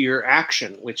then to your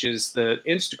action, which is the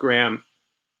Instagram,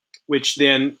 which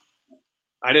then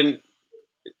I didn't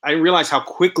realize how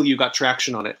quickly you got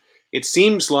traction on it. It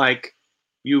seems like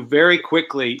you very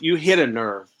quickly, you hit a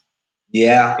nerve.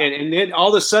 Yeah. And then all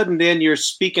of a sudden, then you're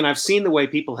speaking. I've seen the way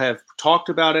people have talked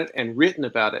about it and written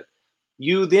about it.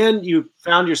 You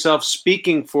found yourself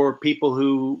speaking for people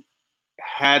who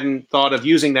hadn't thought of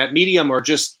using that medium or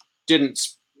just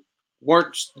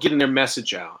weren't getting their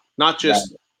message out, not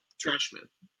just trash men.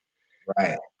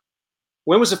 Right.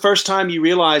 When was the first time you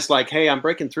realized, like, hey, I'm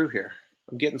breaking through here.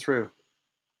 I'm getting through.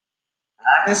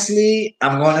 Honestly,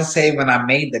 I'm going to say when I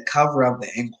made the cover of the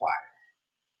Enquirer.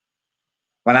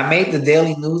 When I made the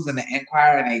Daily News and the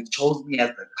Enquirer and they chose me as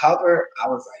the cover, I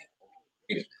was like,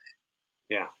 wait a minute.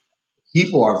 Yeah.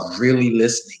 People are really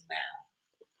listening now.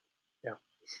 Yeah.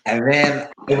 And then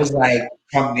it was like,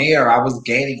 from there, I was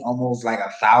gaining almost like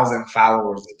 1,000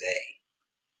 followers a day.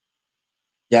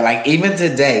 Yeah, like even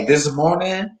today, this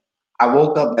morning, I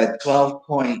woke up at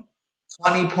 20.7.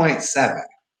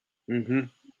 Mm-hmm.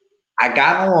 I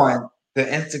got on the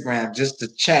Instagram just to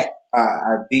check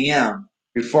a DM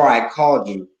before I called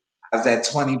you. I was at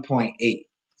 20.8.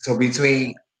 So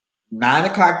between 9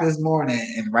 o'clock this morning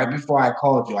and right before I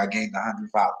called you, I gained 100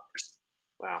 followers.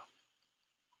 Wow.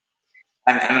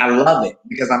 And I love it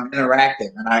because I'm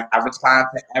interactive and I respond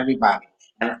to everybody.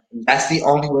 And that's the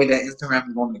only way that Instagram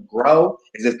is going to grow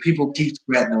is if people keep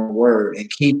spreading the word and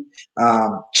keep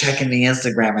checking the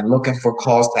Instagram and looking for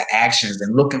calls to actions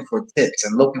and looking for tips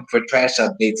and looking for trash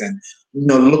updates and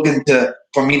looking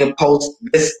for me to post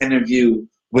this interview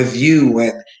with you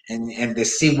and to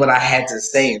see what I had to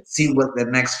say and see what the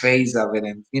next phase of it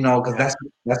and because that's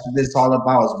what it's all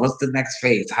about is what's the next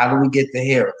phase? How do we get to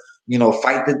here?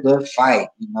 Fight the good fight,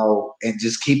 and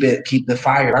just keep the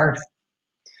fire burning.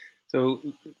 So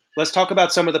let's talk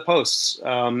about some of the posts.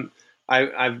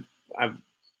 I've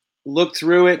looked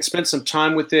through it, spent some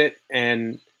time with it,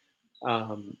 and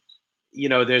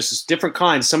there's different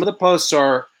kinds. Some of the posts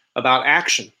are about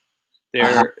action.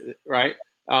 They're right.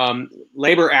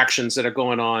 Labor actions that are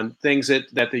going on, things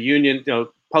that the union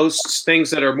posts, things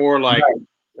that are more like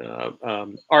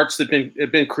arts that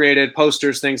have been created,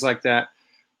 posters, things like that.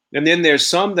 And then there's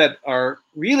some that are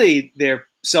really they're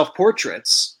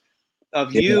self-portraits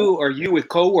of you or you with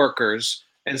coworkers,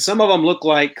 and some of them look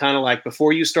like kind of like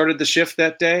before you started the shift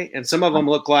that day, and some of them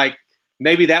look like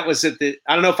maybe that was I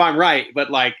don't know if I'm right,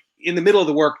 but like in the middle of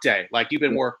the workday, like you've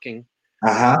been working.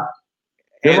 And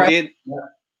right.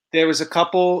 There was a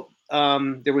couple.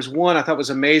 There was one I thought was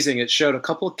amazing. It showed a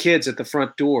couple of kids at the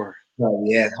front door. Oh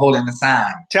yeah, holding the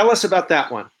sign. Tell us about that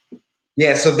one.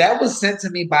 Yeah, so that was sent to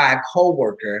me by a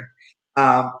coworker.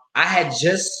 I had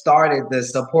just started the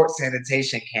support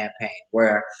sanitation campaign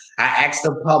where I asked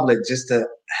the public just to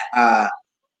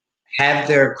have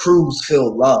their crews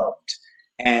feel loved.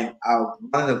 And one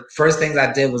of the first things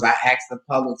I did was I asked the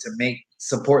public to make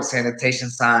support sanitation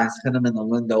signs, put them in the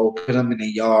window, put them in the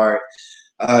yard.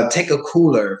 Take a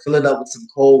cooler, fill it up with some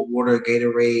cold water,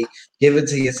 Gatorade, give it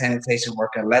to your sanitation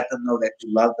worker, let them know that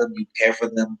you love them, you care for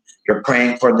them, you're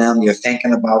praying for them, you're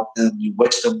thinking about them, you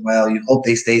wish them well, you hope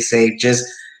they stay safe, just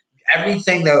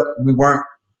everything that we weren't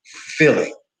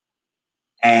feeling.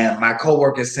 And my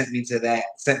coworker sent me that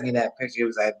picture. He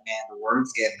was like, man, the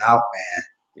word's getting out, man.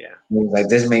 Yeah. He was like,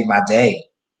 this made my day.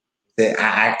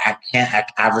 I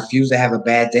refuse to have a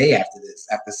bad day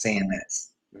after seeing this.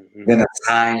 Mm-hmm. Then the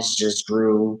signs just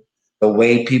grew, the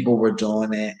way people were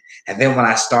doing it. And then when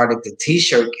I started the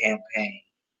t-shirt campaign,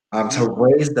 to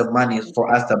raise the money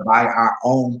for us to buy our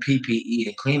own PPE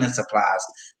and cleaning supplies.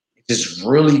 It just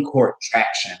really caught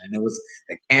traction, and it was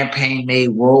the campaign made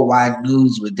worldwide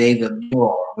news with David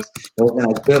Muir. It was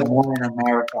in a Good Morning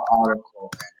America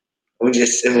article. It was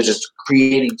just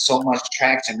creating so much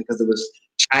traction because it was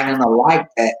shining a light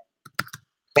that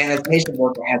sanitation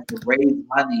worker has to raise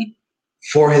money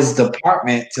for his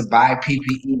department to buy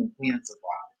PPE and cleaning supplies.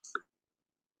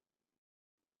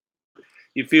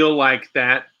 You feel like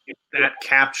that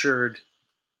captured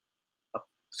a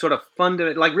sort of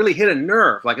fundamental, like really hit a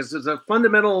nerve, like it's a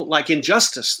fundamental like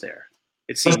injustice there.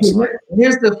 It seems like.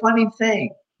 Here's the funny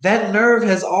thing: that nerve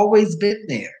has always been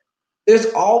there. There's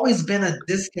always been a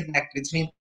disconnect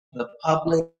between the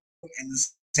public and the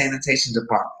sanitation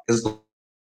department as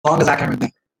long as I can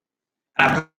remember.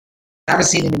 I've never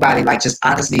seen anybody like just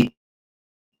honestly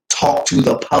talk to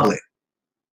the public.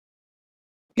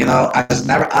 I just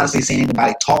never honestly seen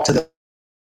anybody talk to the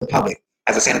public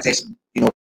as a sanitation,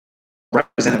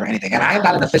 representative or anything. And I am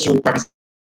not an official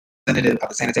representative of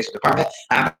the sanitation department.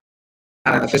 I'm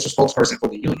not an official spokesperson for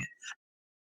the union.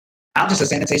 I'm just a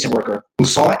sanitation worker who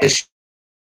saw an issue,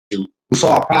 who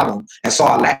saw a problem, and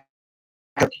saw a lack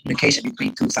of communication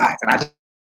between two sides. And I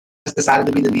just decided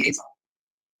to be the liaison.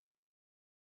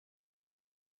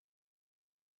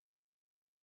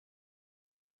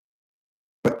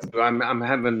 I'm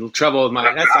having trouble with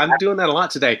I'm doing that a lot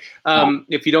today.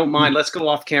 If you don't mind, let's go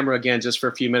off camera again just for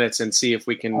a few minutes and see if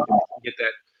we can get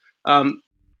that.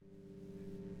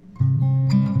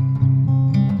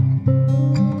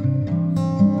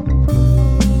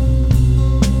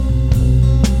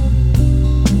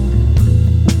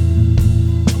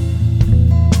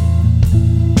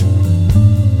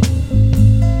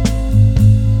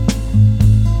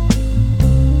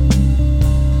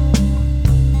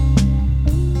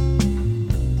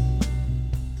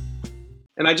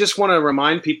 And I just want to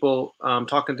remind people,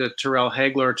 talking to Terrell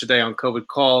Hagler today on COVID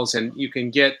Calls, and you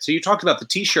talked about the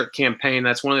T-shirt campaign.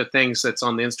 That's one of the things that's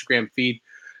on the Instagram feed.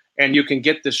 And you can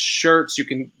get the shirts. You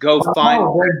can go find.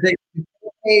 The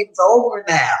campaign's over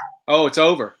now. Oh, it's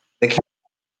over.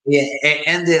 It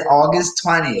ended August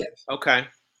 20th. Okay.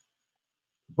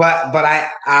 But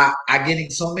I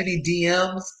getting so many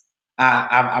DMs.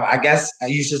 I guess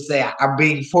you should say I'm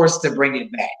being forced to bring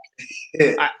it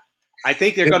back. I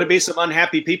think there are going to be some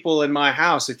unhappy people in my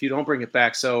house if you don't bring it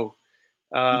back. So,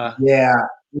 yeah,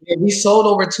 we sold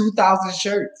over 2,000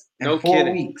 shirts in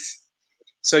 4 weeks.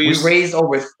 So we raised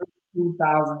over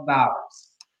 $32,000.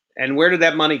 And where did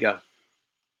that money go?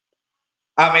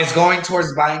 It's going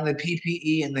towards buying the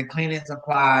PPE and the cleaning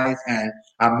supplies, and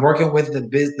I'm working with the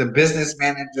business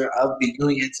manager of the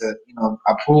union to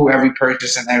approve every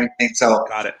purchase and everything. So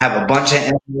Got it. I have a bunch of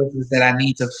invoices that I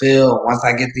need to fill. Once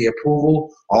I get the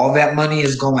approval, all that money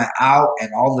is going out,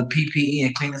 and all the PPE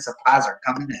and cleaning supplies are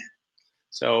coming in.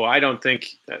 So I don't think,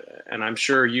 and I'm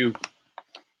sure you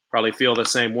probably feel the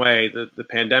same way, the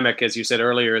pandemic, as you said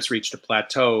earlier, has reached a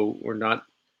plateau. We're not.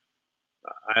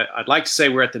 I'd like to say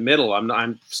we're at the middle.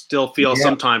 I'm still feel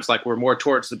sometimes like we're more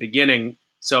towards the beginning.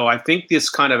 So I think this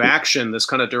kind of action, this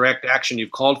kind of direct action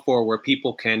you've called for, where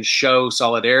people can show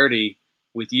solidarity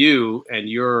with you and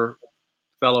your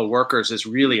fellow workers, is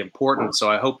really important.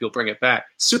 So I hope you'll bring it back.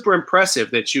 Super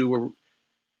impressive that you were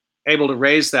able to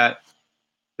raise that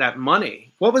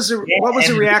money. What was the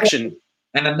reaction?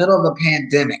 In the middle of the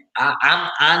pandemic,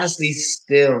 I'm honestly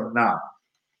still numb.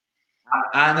 I'm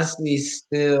honestly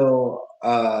still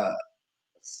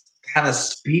kind of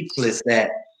speechless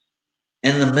that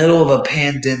in the middle of a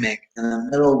pandemic, in the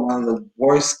middle of one of the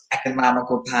worst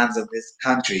economical times of this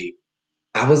country,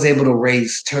 I was able to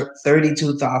raise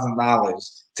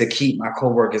 $32,000 to keep my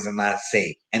coworkers and I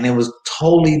safe. And it was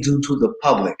totally due to the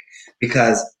public,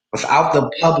 because without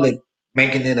the public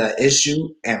making it an issue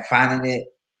and finding it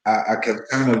a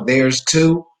concern of theirs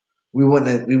too, we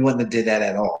wouldn't have did that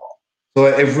at all. So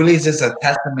it really is just a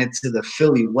testament to the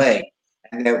Philly way,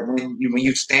 and that when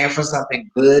you stand for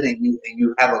something good and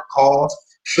you have a cause,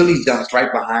 Philly jumps right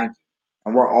behind you,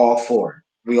 and we're all for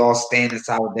it. We all stand in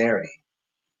solidarity.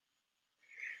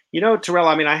 Terrell,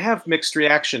 I have mixed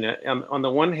reaction. On the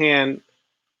one hand,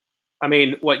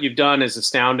 what you've done is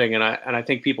astounding, and I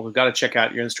think people have got to check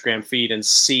out your Instagram feed and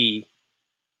see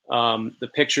the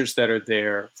pictures that are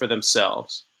there for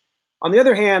themselves. On the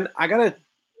other hand,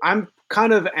 I'm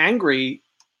kind of angry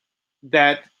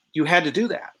that you had to do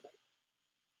that.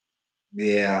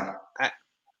 Yeah.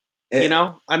 I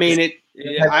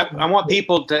want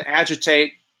people to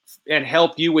agitate and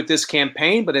help you with this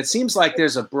campaign, but it seems like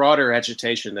there's a broader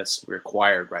agitation that's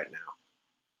required right now.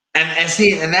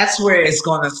 And that's where it's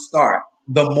going to start.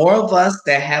 The more of us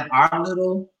that have our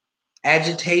little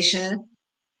agitation,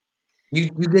 You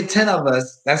get 10 of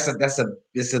us,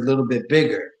 it's a little bit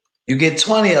bigger. You get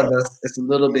 20 of us, it's a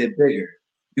little bit bigger.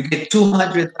 You get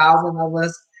 200,000 of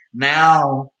us,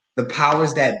 now the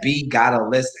powers that be gotta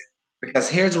listen. Because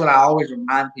here's what I always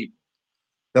remind people: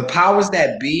 the powers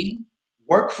that be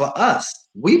work for us.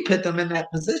 We put them in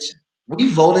that position. We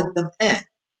voted them in.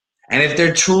 And if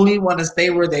they truly want to stay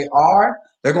where they are,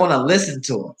 they're going to listen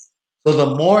to us. So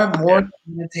the more and more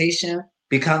communication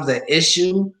becomes an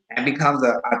issue and becomes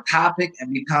a topic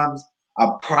and becomes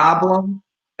a problem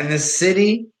in the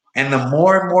city, and the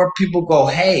more and more people go,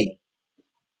 hey,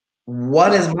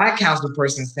 what is my council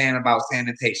person saying about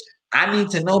sanitation? I need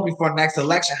to know before next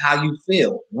election how you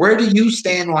feel. Where do you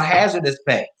stand on hazardous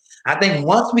pay? I think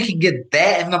once we can get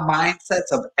that in the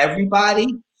mindsets of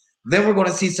everybody, then we're going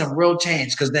to see some real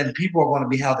change, because then people are going to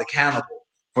be held accountable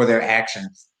for their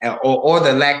actions, or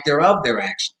the lack thereof their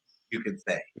actions, you could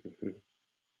say.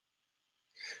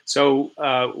 So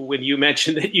when you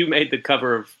mentioned that you made the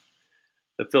cover of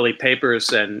the Philly papers,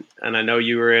 and I know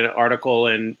you were in an article,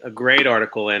 and a great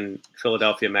article in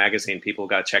Philadelphia Magazine. People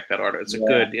got to check that article. It's a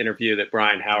good interview that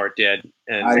Brian Howard did,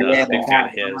 and a big fan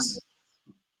of his.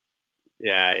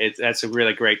 Yeah, that's a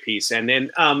really great piece. And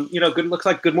then looks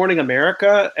like Good Morning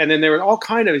America, and then there were all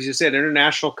kind of, as you said,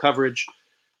 international coverage.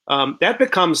 That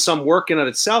becomes some work in of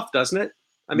itself, doesn't it?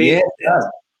 I mean,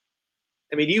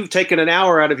 I mean, you've taken an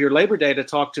hour out of your Labor Day to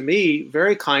talk to me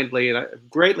very kindly, and I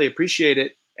greatly appreciate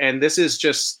it. And this is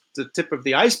just the tip of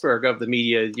the iceberg of the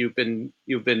media you've been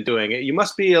doing. You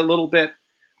must be a little bit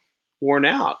worn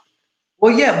out.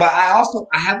 Well, yeah, but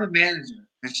I have a manager,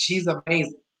 and she's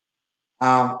amazing.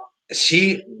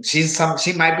 She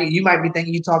might be, you might be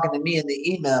thinking you're talking to me in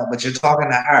the email, but you're talking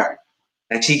to her,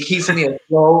 and she keeps me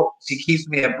afloat. She keeps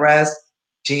me abreast.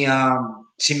 She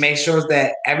makes sure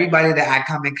that everybody that I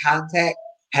come in contact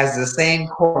has the same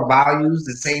core values,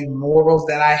 the same morals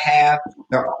that I have.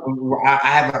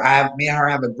 Me and her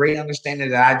have a great understanding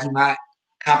that I do not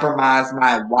compromise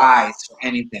my whys for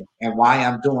anything and why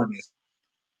I'm doing this.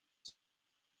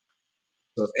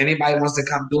 So if anybody wants to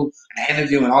come do an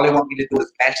interview and all they want me to do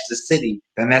is bash the city,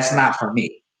 then that's not for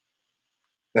me.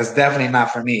 That's definitely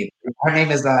not for me. Her name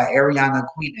is Ariana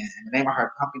Queen, and the name of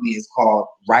her company is called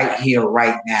Right Here,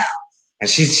 Right Now. And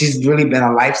she's really been a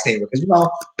lifesaver, because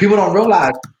people don't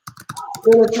realize I'm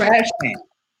still a trash man.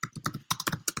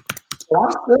 So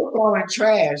I'm still throwing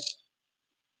trash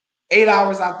 8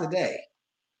 hours out the day.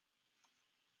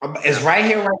 It's Right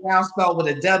Here, Right Now, spelled with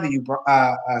a W,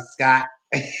 Scott.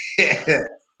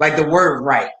 Like the word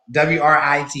right,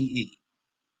 WRITE.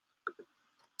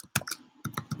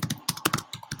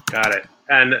 Got it.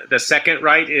 And the second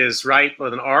right is right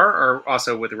with an R, or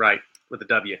also with right with a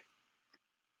W?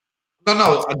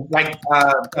 No, like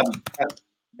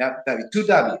W, two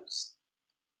W's.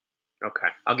 Okay,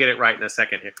 I'll get it right in a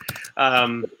second here. Let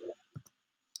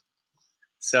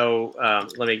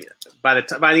me. By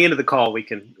the end of the call, we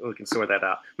can sort that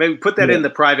out. Maybe put that in the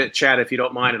private chat if you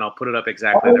don't mind, and I'll put it up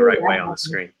exactly the right way on the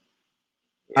screen.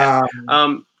 Yeah.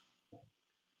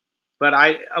 But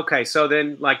so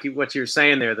then, like what you're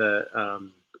saying there,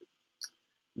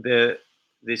 they're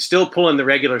still pulling the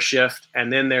regular shift,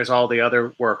 and then there's all the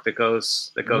other work that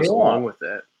goes along with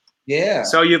it. Yeah.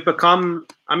 So you've become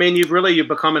an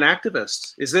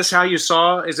activist. Is this how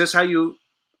you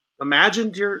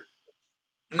imagined your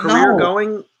career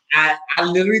going? I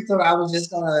literally thought I was just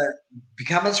gonna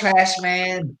become a trash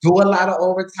man, do a lot of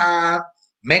overtime,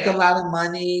 make a lot of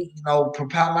money,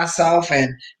 propel myself,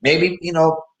 and maybe,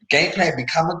 game plan,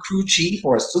 become a crew chief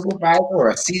or a supervisor or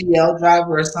a CDL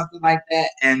driver or something like that.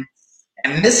 And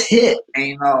this hit,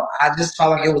 and I just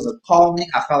felt like it was a calling.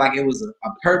 I felt like it was a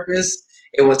purpose.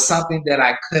 It was something that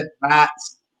I could not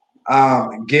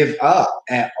give up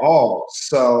at all.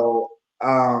 So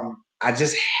I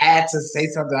just had to say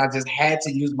something. I just had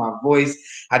to use my voice.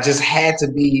 I just had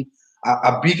to be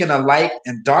a beacon of light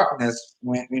in darkness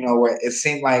when, where it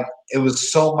seemed like it was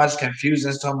so much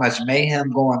confusion, so much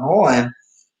mayhem going on.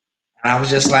 And I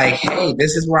was just like, hey,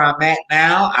 this is where I'm at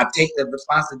now. I take the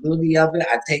responsibility of it.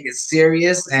 I take it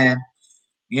serious. And,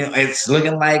 it's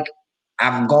looking like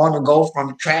I'm going to go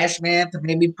from trash man to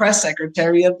maybe press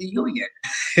secretary of the union.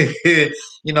 Right.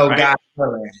 God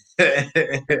willing.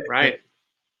 Right.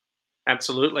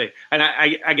 Absolutely. And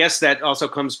I guess that also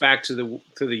comes back to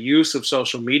the use of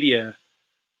social media,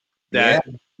 that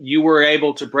you were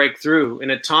able to break through in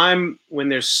a time when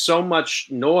there's so much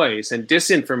noise and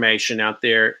disinformation out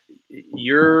there.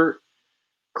 Your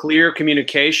clear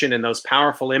communication and those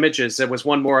powerful images. There was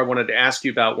one more I wanted to ask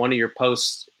you about. One of your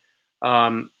posts,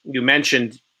 you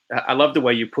mentioned, I love the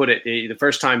way you put it, the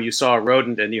first time you saw a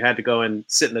rodent and you had to go and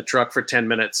sit in the truck for 10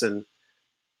 minutes and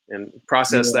and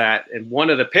process that. And one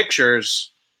of the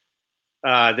pictures,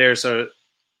 there's a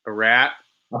rat.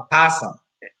 A possum.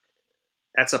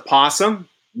 That's a possum.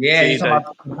 Yeah, you're talking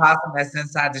about the possum that's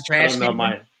inside the trash can.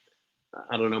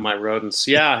 I don't know my rodents.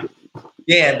 Yeah.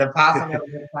 Yeah, the possum that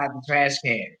was inside the trash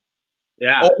can.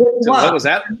 Yeah. So what was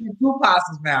that? Two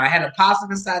possums now. I had a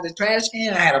possum inside the trash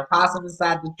can. I had a possum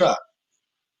inside the truck.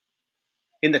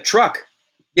 In the truck?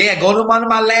 Yeah, go to one of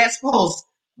my last posts.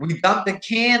 We dumped the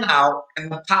can out,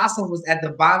 and the possum was at the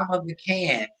bottom of the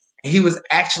can. And he was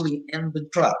actually in the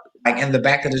truck, like in the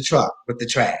back of the truck with the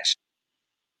trash.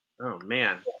 Oh,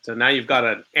 man. So now you've got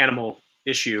an animal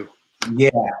issue.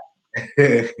 Yeah.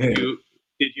 Did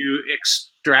you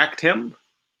extract him?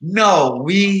 No,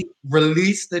 we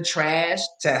released the trash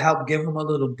to help give him a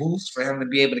little boost for him to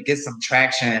be able to get some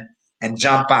traction and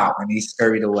jump out, and he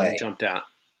scurried away. He jumped out.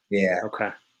 Yeah. Okay.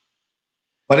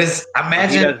 But it's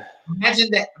imagine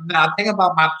that. Now think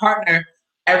about my partner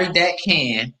carried that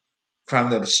can from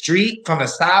the street, from the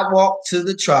sidewalk to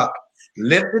the truck,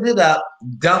 lifted it up,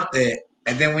 dumped it,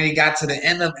 and then when he got to the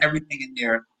end of everything in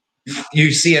there,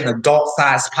 you see an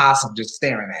adult-sized possum just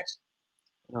staring at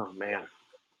you. Oh man!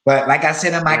 But like I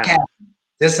said in my caption,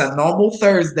 this is a normal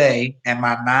Thursday, and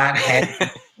my 9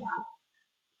 had.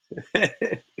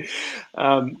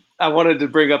 I wanted to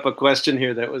bring up a question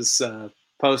here that was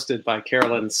posted by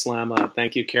Carolyn Slama.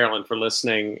 Thank you, Carolyn, for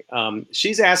listening.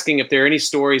 She's asking if there are any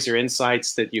stories or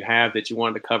insights that you have that you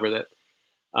wanted to cover that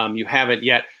you haven't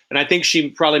yet. And I think she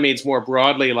probably means more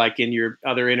broadly, like in your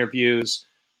other interviews.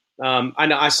 I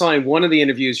know I saw in one of the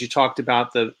interviews you talked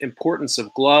about the importance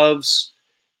of gloves,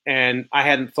 and I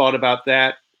hadn't thought about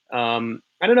that.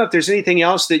 I don't know if there's anything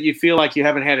else that you feel like you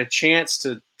haven't had a chance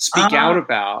to speak out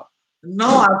about. No,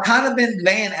 I've kind of been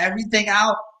laying everything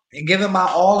out and giving my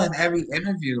all in every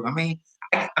interview. I mean,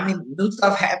 new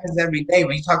stuff happens every day.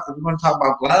 When we want to talk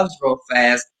about gloves real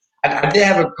fast. I did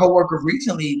have a coworker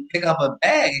recently pick up a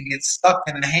bag and get stuck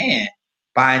in the hand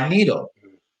by a needle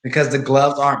because the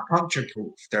gloves aren't puncture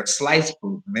proof; they're slice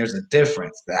proof, and there's a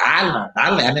difference that I learned.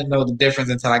 I didn't know the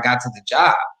difference until I got to the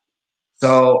job.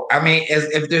 So, I mean,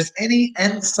 if there's any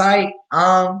insight,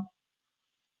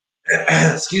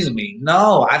 excuse me,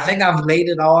 no, I think I've laid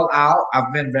it all out.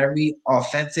 I've been very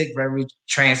authentic, very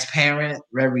transparent,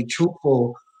 very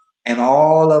truthful in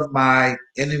all of my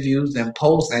interviews and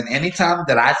posts. And anytime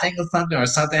that I think of something or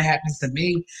something happens to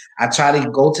me, I try to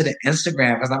go to the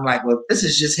Instagram because I'm like, well, this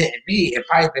is just hitting me. It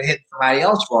probably been hitting somebody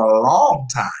else for a long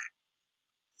time.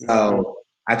 So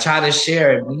I try to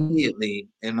share immediately,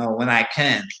 when I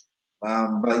can.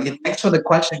 But thanks for the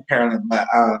question, Carolyn. But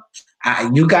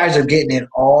you guys are getting it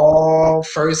all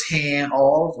firsthand,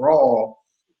 all raw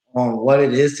on what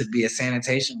it is to be a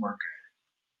sanitation worker.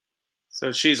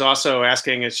 So she's also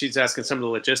asking some of the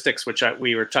logistics, which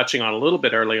we were touching on a little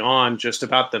bit early on, just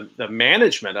about the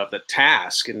management of the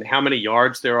task and how many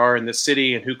yards there are in the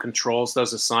city and who controls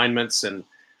those assignments. And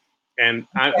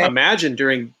I imagine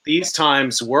during these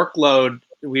times, workload,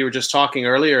 we were just talking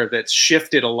earlier, that's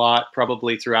shifted a lot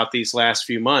probably throughout these last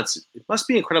few months. It must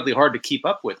be incredibly hard to keep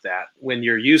up with that when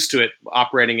you're used to it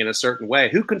operating in a certain way.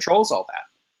 Who controls all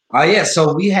that? Yeah,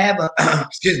 so we have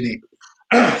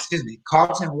excuse me,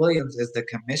 Carlton Williams is the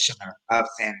commissioner of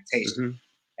sanitation.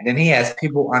 And then he has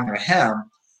people under him.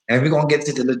 And we're going to get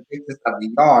to the logistics of the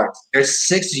yards. There's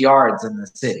 6 yards in the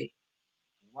city.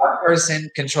 One person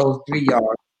controls 3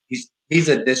 yards. He's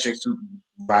a district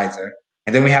supervisor.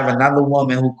 And then we have another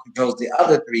woman who controls the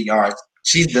other 3 yards.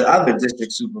 She's the other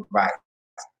district supervisor.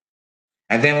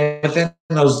 And then within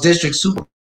those district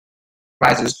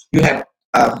supervisors, you have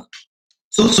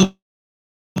 2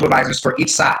 supervisors for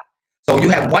each side. So you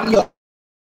have 1 yard.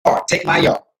 Take my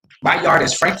yard. My yard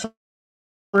is Frankfurt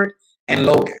and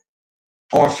Logan.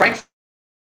 On Frankfurt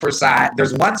side,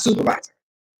 there's 1 supervisor.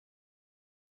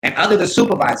 And under the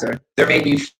supervisor, there may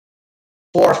be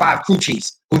 4 or 5 crew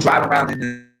chiefs who drive around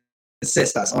and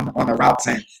assist us on the routes.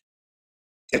 And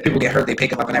if people get hurt, they pick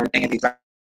them up and everything, and they drive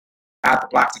the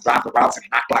blocks and drive the routes and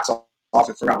knock blocks off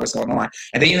and figure out what's going on.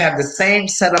 And then you have the same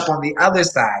setup on the other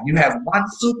side. You have 1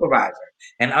 supervisor,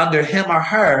 and under him or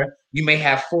her, you may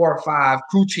have 4 or 5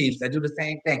 crew chiefs that do the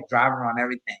same thing, driving around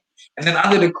everything. And then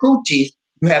under the crew chief,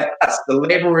 you have us, the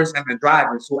laborers and the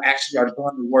drivers, who actually are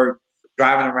doing the work,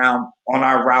 driving around on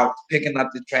our routes, picking up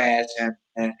the trash and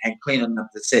cleaning up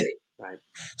the city. Right.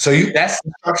 So that's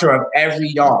the structure of every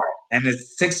yard, and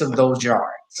there's 6 of those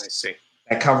yards. I see.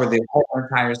 That cover the whole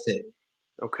entire city.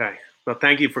 Okay. Well,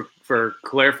 thank you for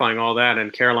clarifying all that.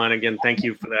 And Caroline, again, thank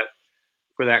you for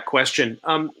that question.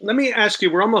 Let me ask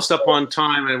you, we're almost up on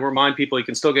time, and remind people you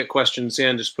can still get questions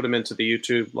in. Just put them into the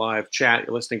YouTube live chat.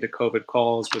 You're listening to COVID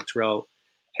Calls with Terrell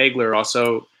Hagler.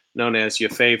 Also, known as your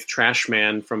fave trash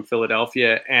man from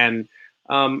Philadelphia. And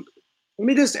let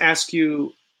me just ask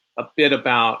you a bit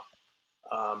about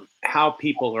how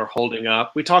people are holding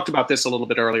up. We talked about this a little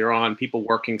bit earlier on, people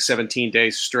working 17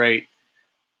 days straight.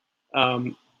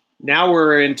 Now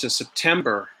we're into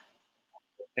September,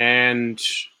 and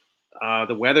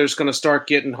the weather's going to start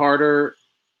getting harder.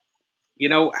 You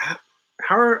know,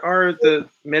 how are the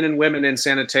men and women in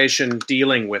sanitation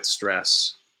dealing with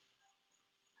stress?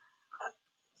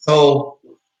 So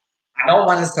I don't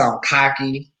want to sound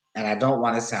cocky and I don't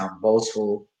want to sound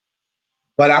boastful,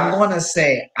 but I'm going to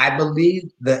say I believe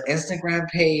the Instagram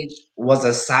page was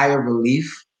a sigh of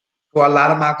relief for a lot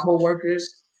of my coworkers,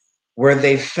 where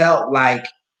they felt like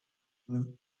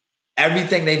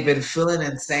everything they've been feeling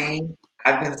and saying,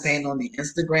 I've been saying on the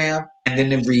Instagram, and then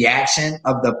the reaction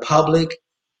of the public,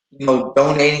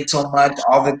 donating so much,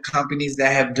 all the companies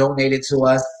that have donated to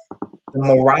us, the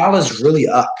morale is really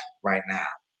up right now.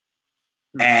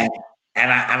 And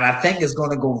I think it's going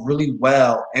to go really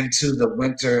well into the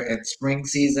winter and spring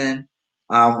season.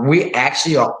 We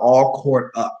actually are all caught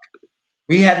up.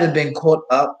 We haven't been caught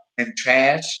up in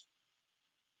trash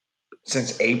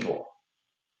since April.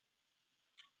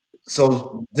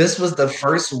 So this was the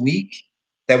first week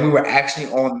that we were actually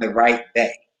on the right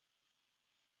day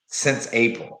since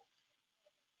April.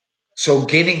 So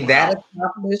getting that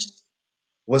accomplished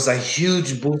was a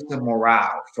huge boost in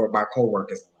morale for my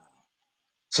coworkers.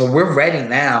 So we're ready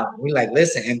now. We're like,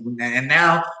 listen, and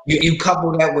now you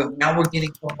couple that with, now we're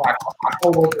getting some of our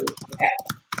coworkers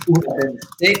who have been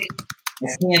sick, and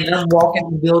seeing them walk in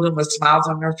the building with smiles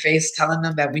on their face, telling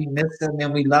them that we miss them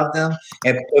and we love them,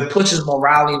 and it pushes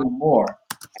morale even more.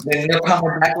 And then they're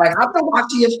coming back like, I've been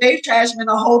watching your Fave Trashman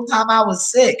the whole time I was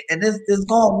sick, and this is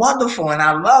going wonderful, and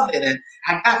I love it, and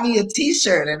I got me a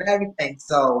T-shirt and everything.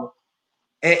 So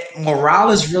morale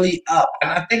is really up,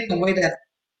 and I think the way that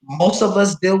most of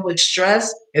us deal with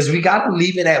stress is we got to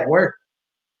leave it at work.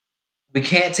 We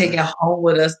can't take it home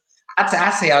with us.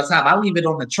 I say all the time, I leave it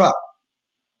on the truck.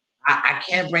 I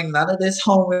can't bring none of this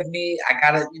home with me. I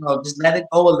gotta, just let it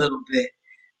go a little bit.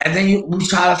 And then we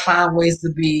try to find ways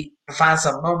to find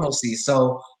some normalcy.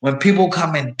 So when people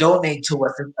come and donate to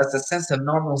us, it's a sense of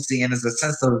normalcy, and it's a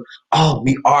sense of, oh,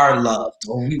 we are loved,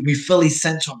 or we feel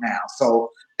essential now. So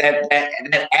that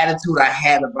attitude I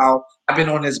had about, I've been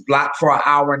on this block for an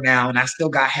hour now and I still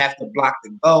got half the block to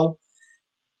go.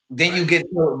 Then you get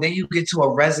to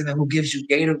a resident who gives you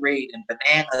Gatorade and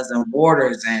bananas and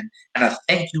waters and a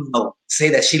thank you note, say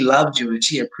that she loves you and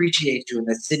she appreciates you, and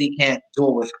the city can't do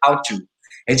it without you.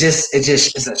 It just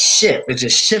is a shift. It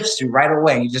just shifts you right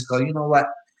away. You just go, you know what?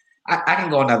 I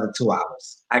can go another 2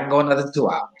 hours. I can go another 2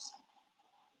 hours.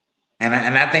 And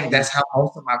I think that's how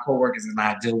most of my coworkers and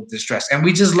I deal with the stress. And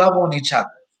we just love on each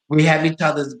other. We have each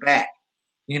other's back.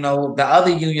 The other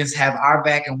unions have our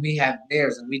back and we have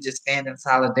theirs, and we just stand in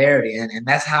solidarity. And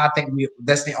that's how I think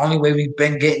that's the only way we've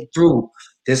been getting through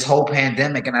this whole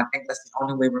pandemic. And I think that's the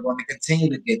only way we're going to continue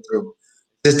to get through,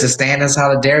 just to stand in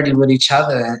solidarity with each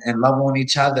other and love on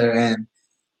each other and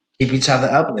keep each other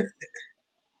uplifted.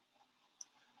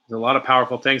 There's a lot of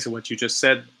powerful things in what you just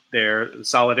said there. The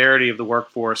solidarity of the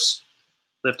workforce,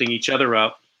 lifting each other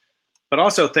up, but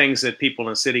also things that people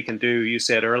in the city can do. You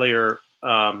said earlier,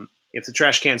 if the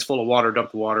trash can's full of water,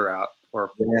 dump the water out,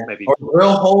 or maybe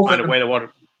find a way to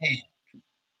water.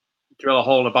 Drill a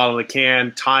hole in the bottom of the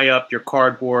can, tie up your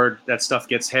cardboard. That stuff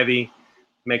gets heavy.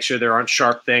 Make sure there aren't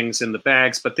sharp things in the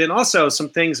bags. But then also some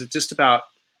things that just about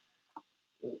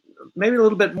maybe a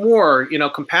little bit more,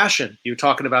 compassion. You're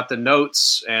talking about the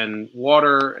notes and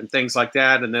water and things like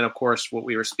that. And then, of course, what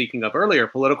we were speaking of earlier,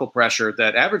 political pressure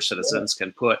that average citizens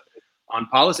can put on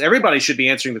policy. Everybody should be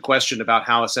answering the question about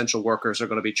how essential workers are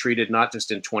going to be treated, not just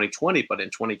in 2020, but in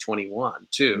 2021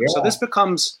 too. Yeah. So this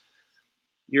becomes,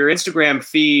 your Instagram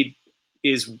feed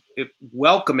is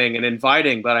welcoming and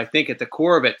inviting, but I think at the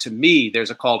core of it, to me, there's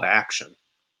a call to action.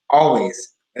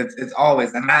 Always. It's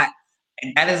always. And that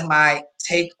is my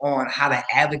take on how to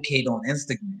advocate on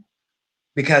Instagram.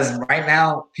 Because right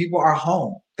now, people are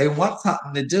home. They want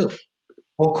something to do.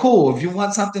 Well, cool. If you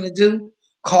want something to do,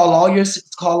 call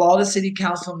all the city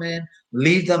councilmen,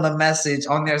 leave them a message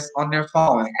on their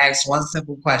phone, and ask one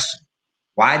simple question: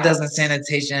 why doesn't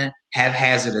sanitation have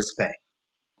hazardous pay?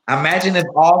 Imagine if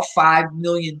all 5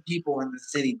 million people in the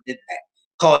city did that.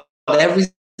 Called every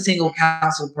single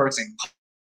council person,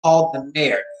 called the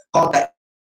mayor, called the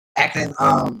acting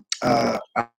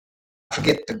I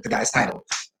forget the guy's title.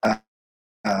 Can't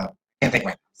think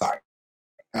right now. Sorry.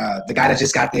 The guy that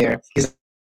just got there, he's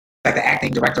like the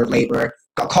acting director of labor.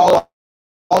 Call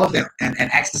all of them and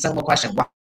ask the simple question: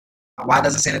 why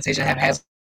doesn't sanitation have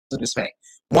hazardous pay?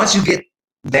 Once you get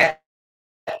that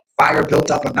fire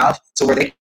built up enough to where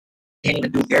they can't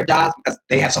even do their jobs because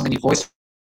they have so many voicemails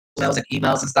and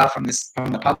emails and stuff from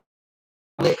the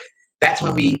public. That's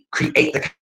when we create the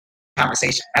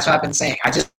conversation. That's what I've been saying.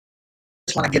 I just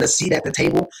want to get a seat at the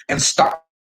table and start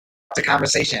the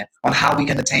conversation on how we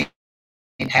can attain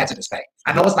hazardous pay.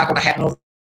 I know it's not going to happen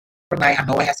overnight. I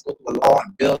know it has to go through a law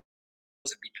and bills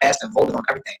and be passed and voted on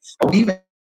everything. But we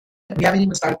haven't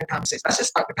even started the conversation. Let's just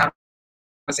start the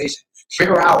conversation.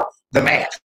 Figure out the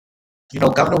math.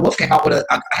 Governor Wolf came out with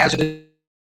a hazardous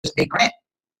pay grant,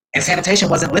 and sanitation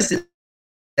wasn't listed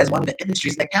as one of the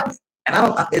industries that counted. And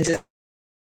I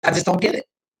just don't get it.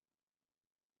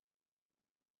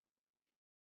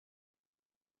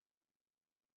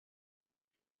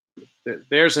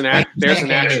 There's an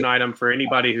action item for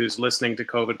anybody who's listening to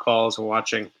COVID calls and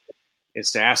watching,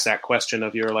 is to ask that question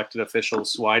of your elected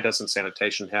officials: why doesn't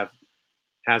sanitation have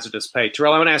hazardous pay?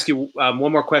 Terrell, I want to ask you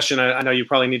one more question. I know you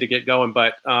probably need to get going,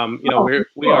 but we're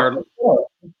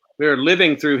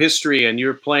living through history, and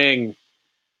you're playing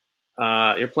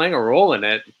a role in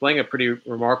it. You're playing a pretty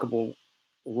remarkable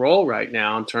role right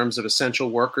now in terms of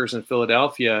essential workers in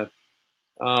Philadelphia.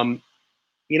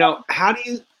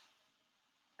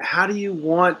 How do you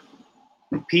want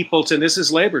people to? This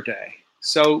is Labor Day,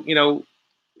 so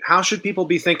how should people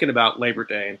be thinking about Labor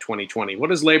Day in 2020? What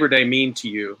does Labor Day mean to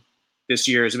you this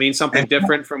year? Does it mean something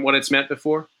different from what it's meant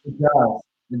before? It does.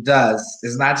 It does.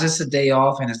 It's not just a day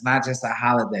off, and it's not just a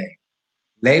holiday.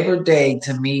 Labor Day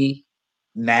to me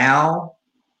now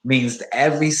means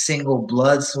every single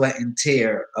blood, sweat, and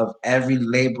tear of every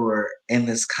laborer in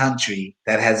this country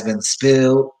that has been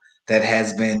spilled, that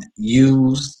has been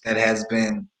used, that has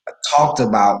been talked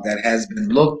about, that has been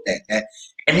looked at, that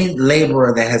any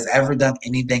laborer that has ever done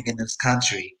anything in this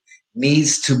country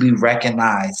needs to be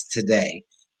recognized today.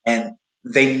 And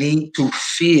they need to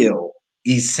feel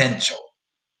essential.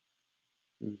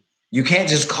 You can't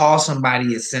just call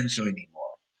somebody essential anymore.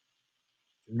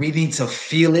 We need to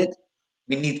feel it.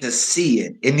 We need to see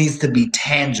it. It needs to be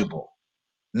tangible.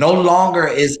 No longer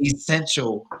is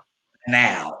essential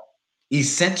now.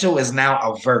 Essential is now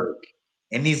a verb.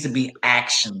 It needs to be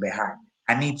action behind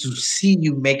it. I need to see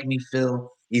you make me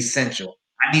feel essential.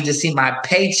 I need to see my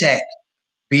paycheck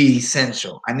be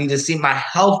essential. I need to see my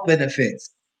health benefits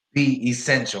be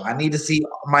essential. I need to see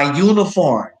my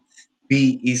uniform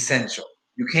be essential.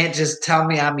 You can't just tell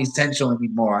me I'm essential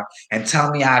anymore and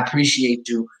tell me I appreciate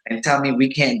you and tell me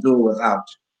we can't do it without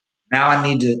you. Now I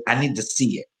need to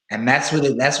see it. And that's what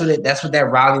that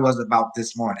rally was about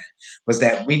this morning, was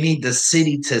that we need the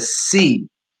city to see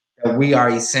that we are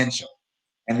essential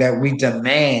and that we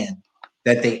demand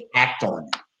that they act on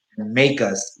it and make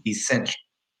us essential.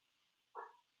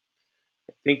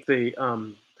 I think the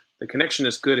connection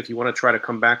is good if you want to try to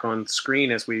come back on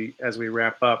screen as we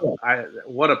wrap up.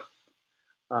 What a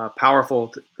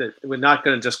powerful that we're not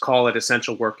going to just call it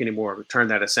essential work anymore. We turn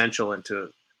that essential into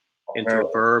a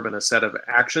verb and a set of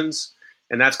actions,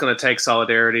 and that's going to take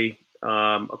solidarity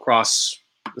across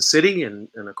the city and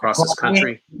across this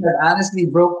country. Honestly,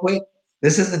 real quick,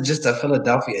 this isn't just a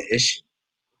Philadelphia issue.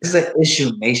 This is an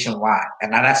issue nationwide,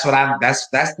 and that's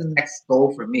the next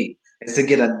goal for me, is to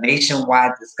get a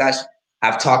nationwide discussion.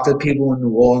 I've talked to people in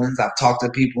New Orleans. I've talked to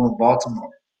people in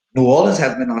Baltimore. New Orleans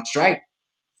has been on strike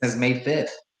since May 5th.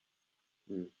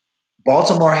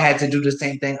 Baltimore had to do the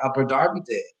same thing Upper Darby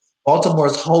did.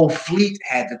 Baltimore's whole fleet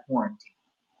had to quarantine.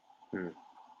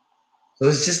 So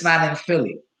it's just not in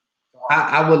Philly.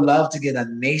 I would love to get a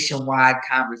nationwide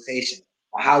conversation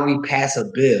on how we pass a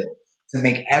bill to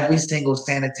make every single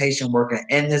sanitation worker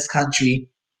in this country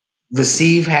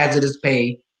receive hazardous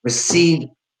pay, receive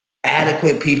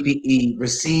adequate PPE,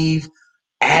 receive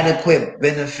adequate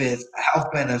benefits,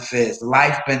 health benefits,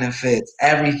 life benefits,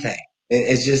 everything.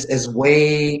 It's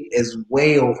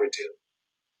way overdue.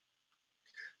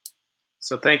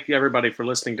 So thank you, everybody, for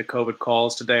listening to COVID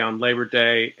Calls today on Labor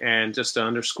Day. And just to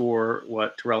underscore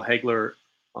what Terrell Hagler,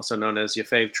 also known as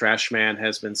Yafave Trashman,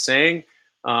 has been saying,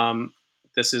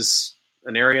 this is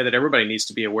an area that everybody needs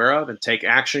to be aware of and take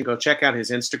action. Go check out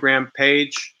his Instagram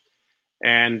page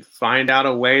and find out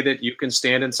a way that you can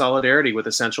stand in solidarity with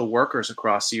essential workers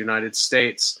across the United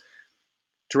States.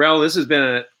 Terrell, this has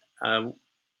been a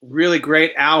really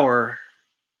great hour,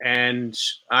 and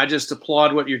I just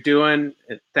applaud what you're doing.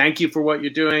 Thank you for what you're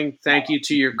doing. Thank you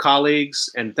to your colleagues,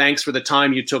 and thanks for the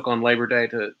time you took on Labor Day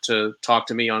to talk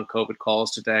to me on COVID Calls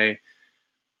today.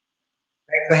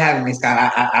 Thanks for having me,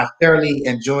 Scott. I thoroughly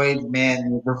enjoyed,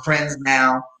 man. We're friends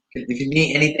now. If you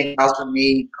need anything else from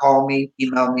me, call me,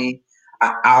 email me.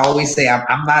 I always say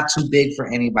I'm not too big for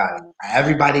anybody.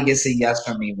 Everybody gets a yes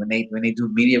from me when they do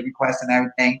media requests and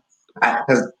everything.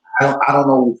 Because I don't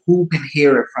know who can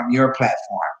hear it from your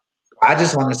platform. I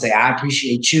just want to say I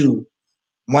appreciate you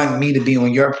wanting me to be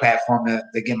on your platform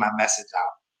to get my message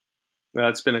out. Well,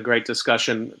 it's been a great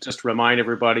discussion. Just to remind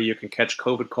everybody, you can catch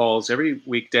COVID Calls every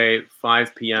weekday,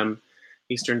 5 p.m.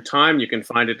 Eastern Time. You can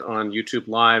find it on YouTube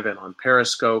Live and on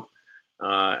Periscope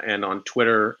and on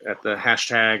Twitter at the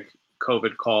hashtag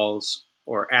COVID Calls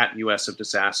or at US of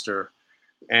Disaster.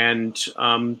 And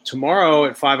tomorrow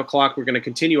at 5 o'clock, we're going to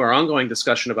continue our ongoing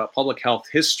discussion about public health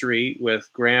history with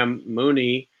Graham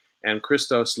Mooney and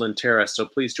Christos Linteris. So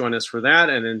please join us for that.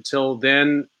 And until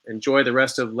then, enjoy the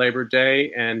rest of Labor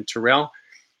Day. And Terrell,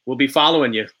 we'll be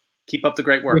following you. Keep up the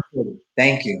great work.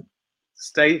 Thank you.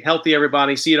 Stay healthy,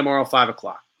 everybody. See you tomorrow, 5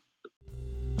 o'clock.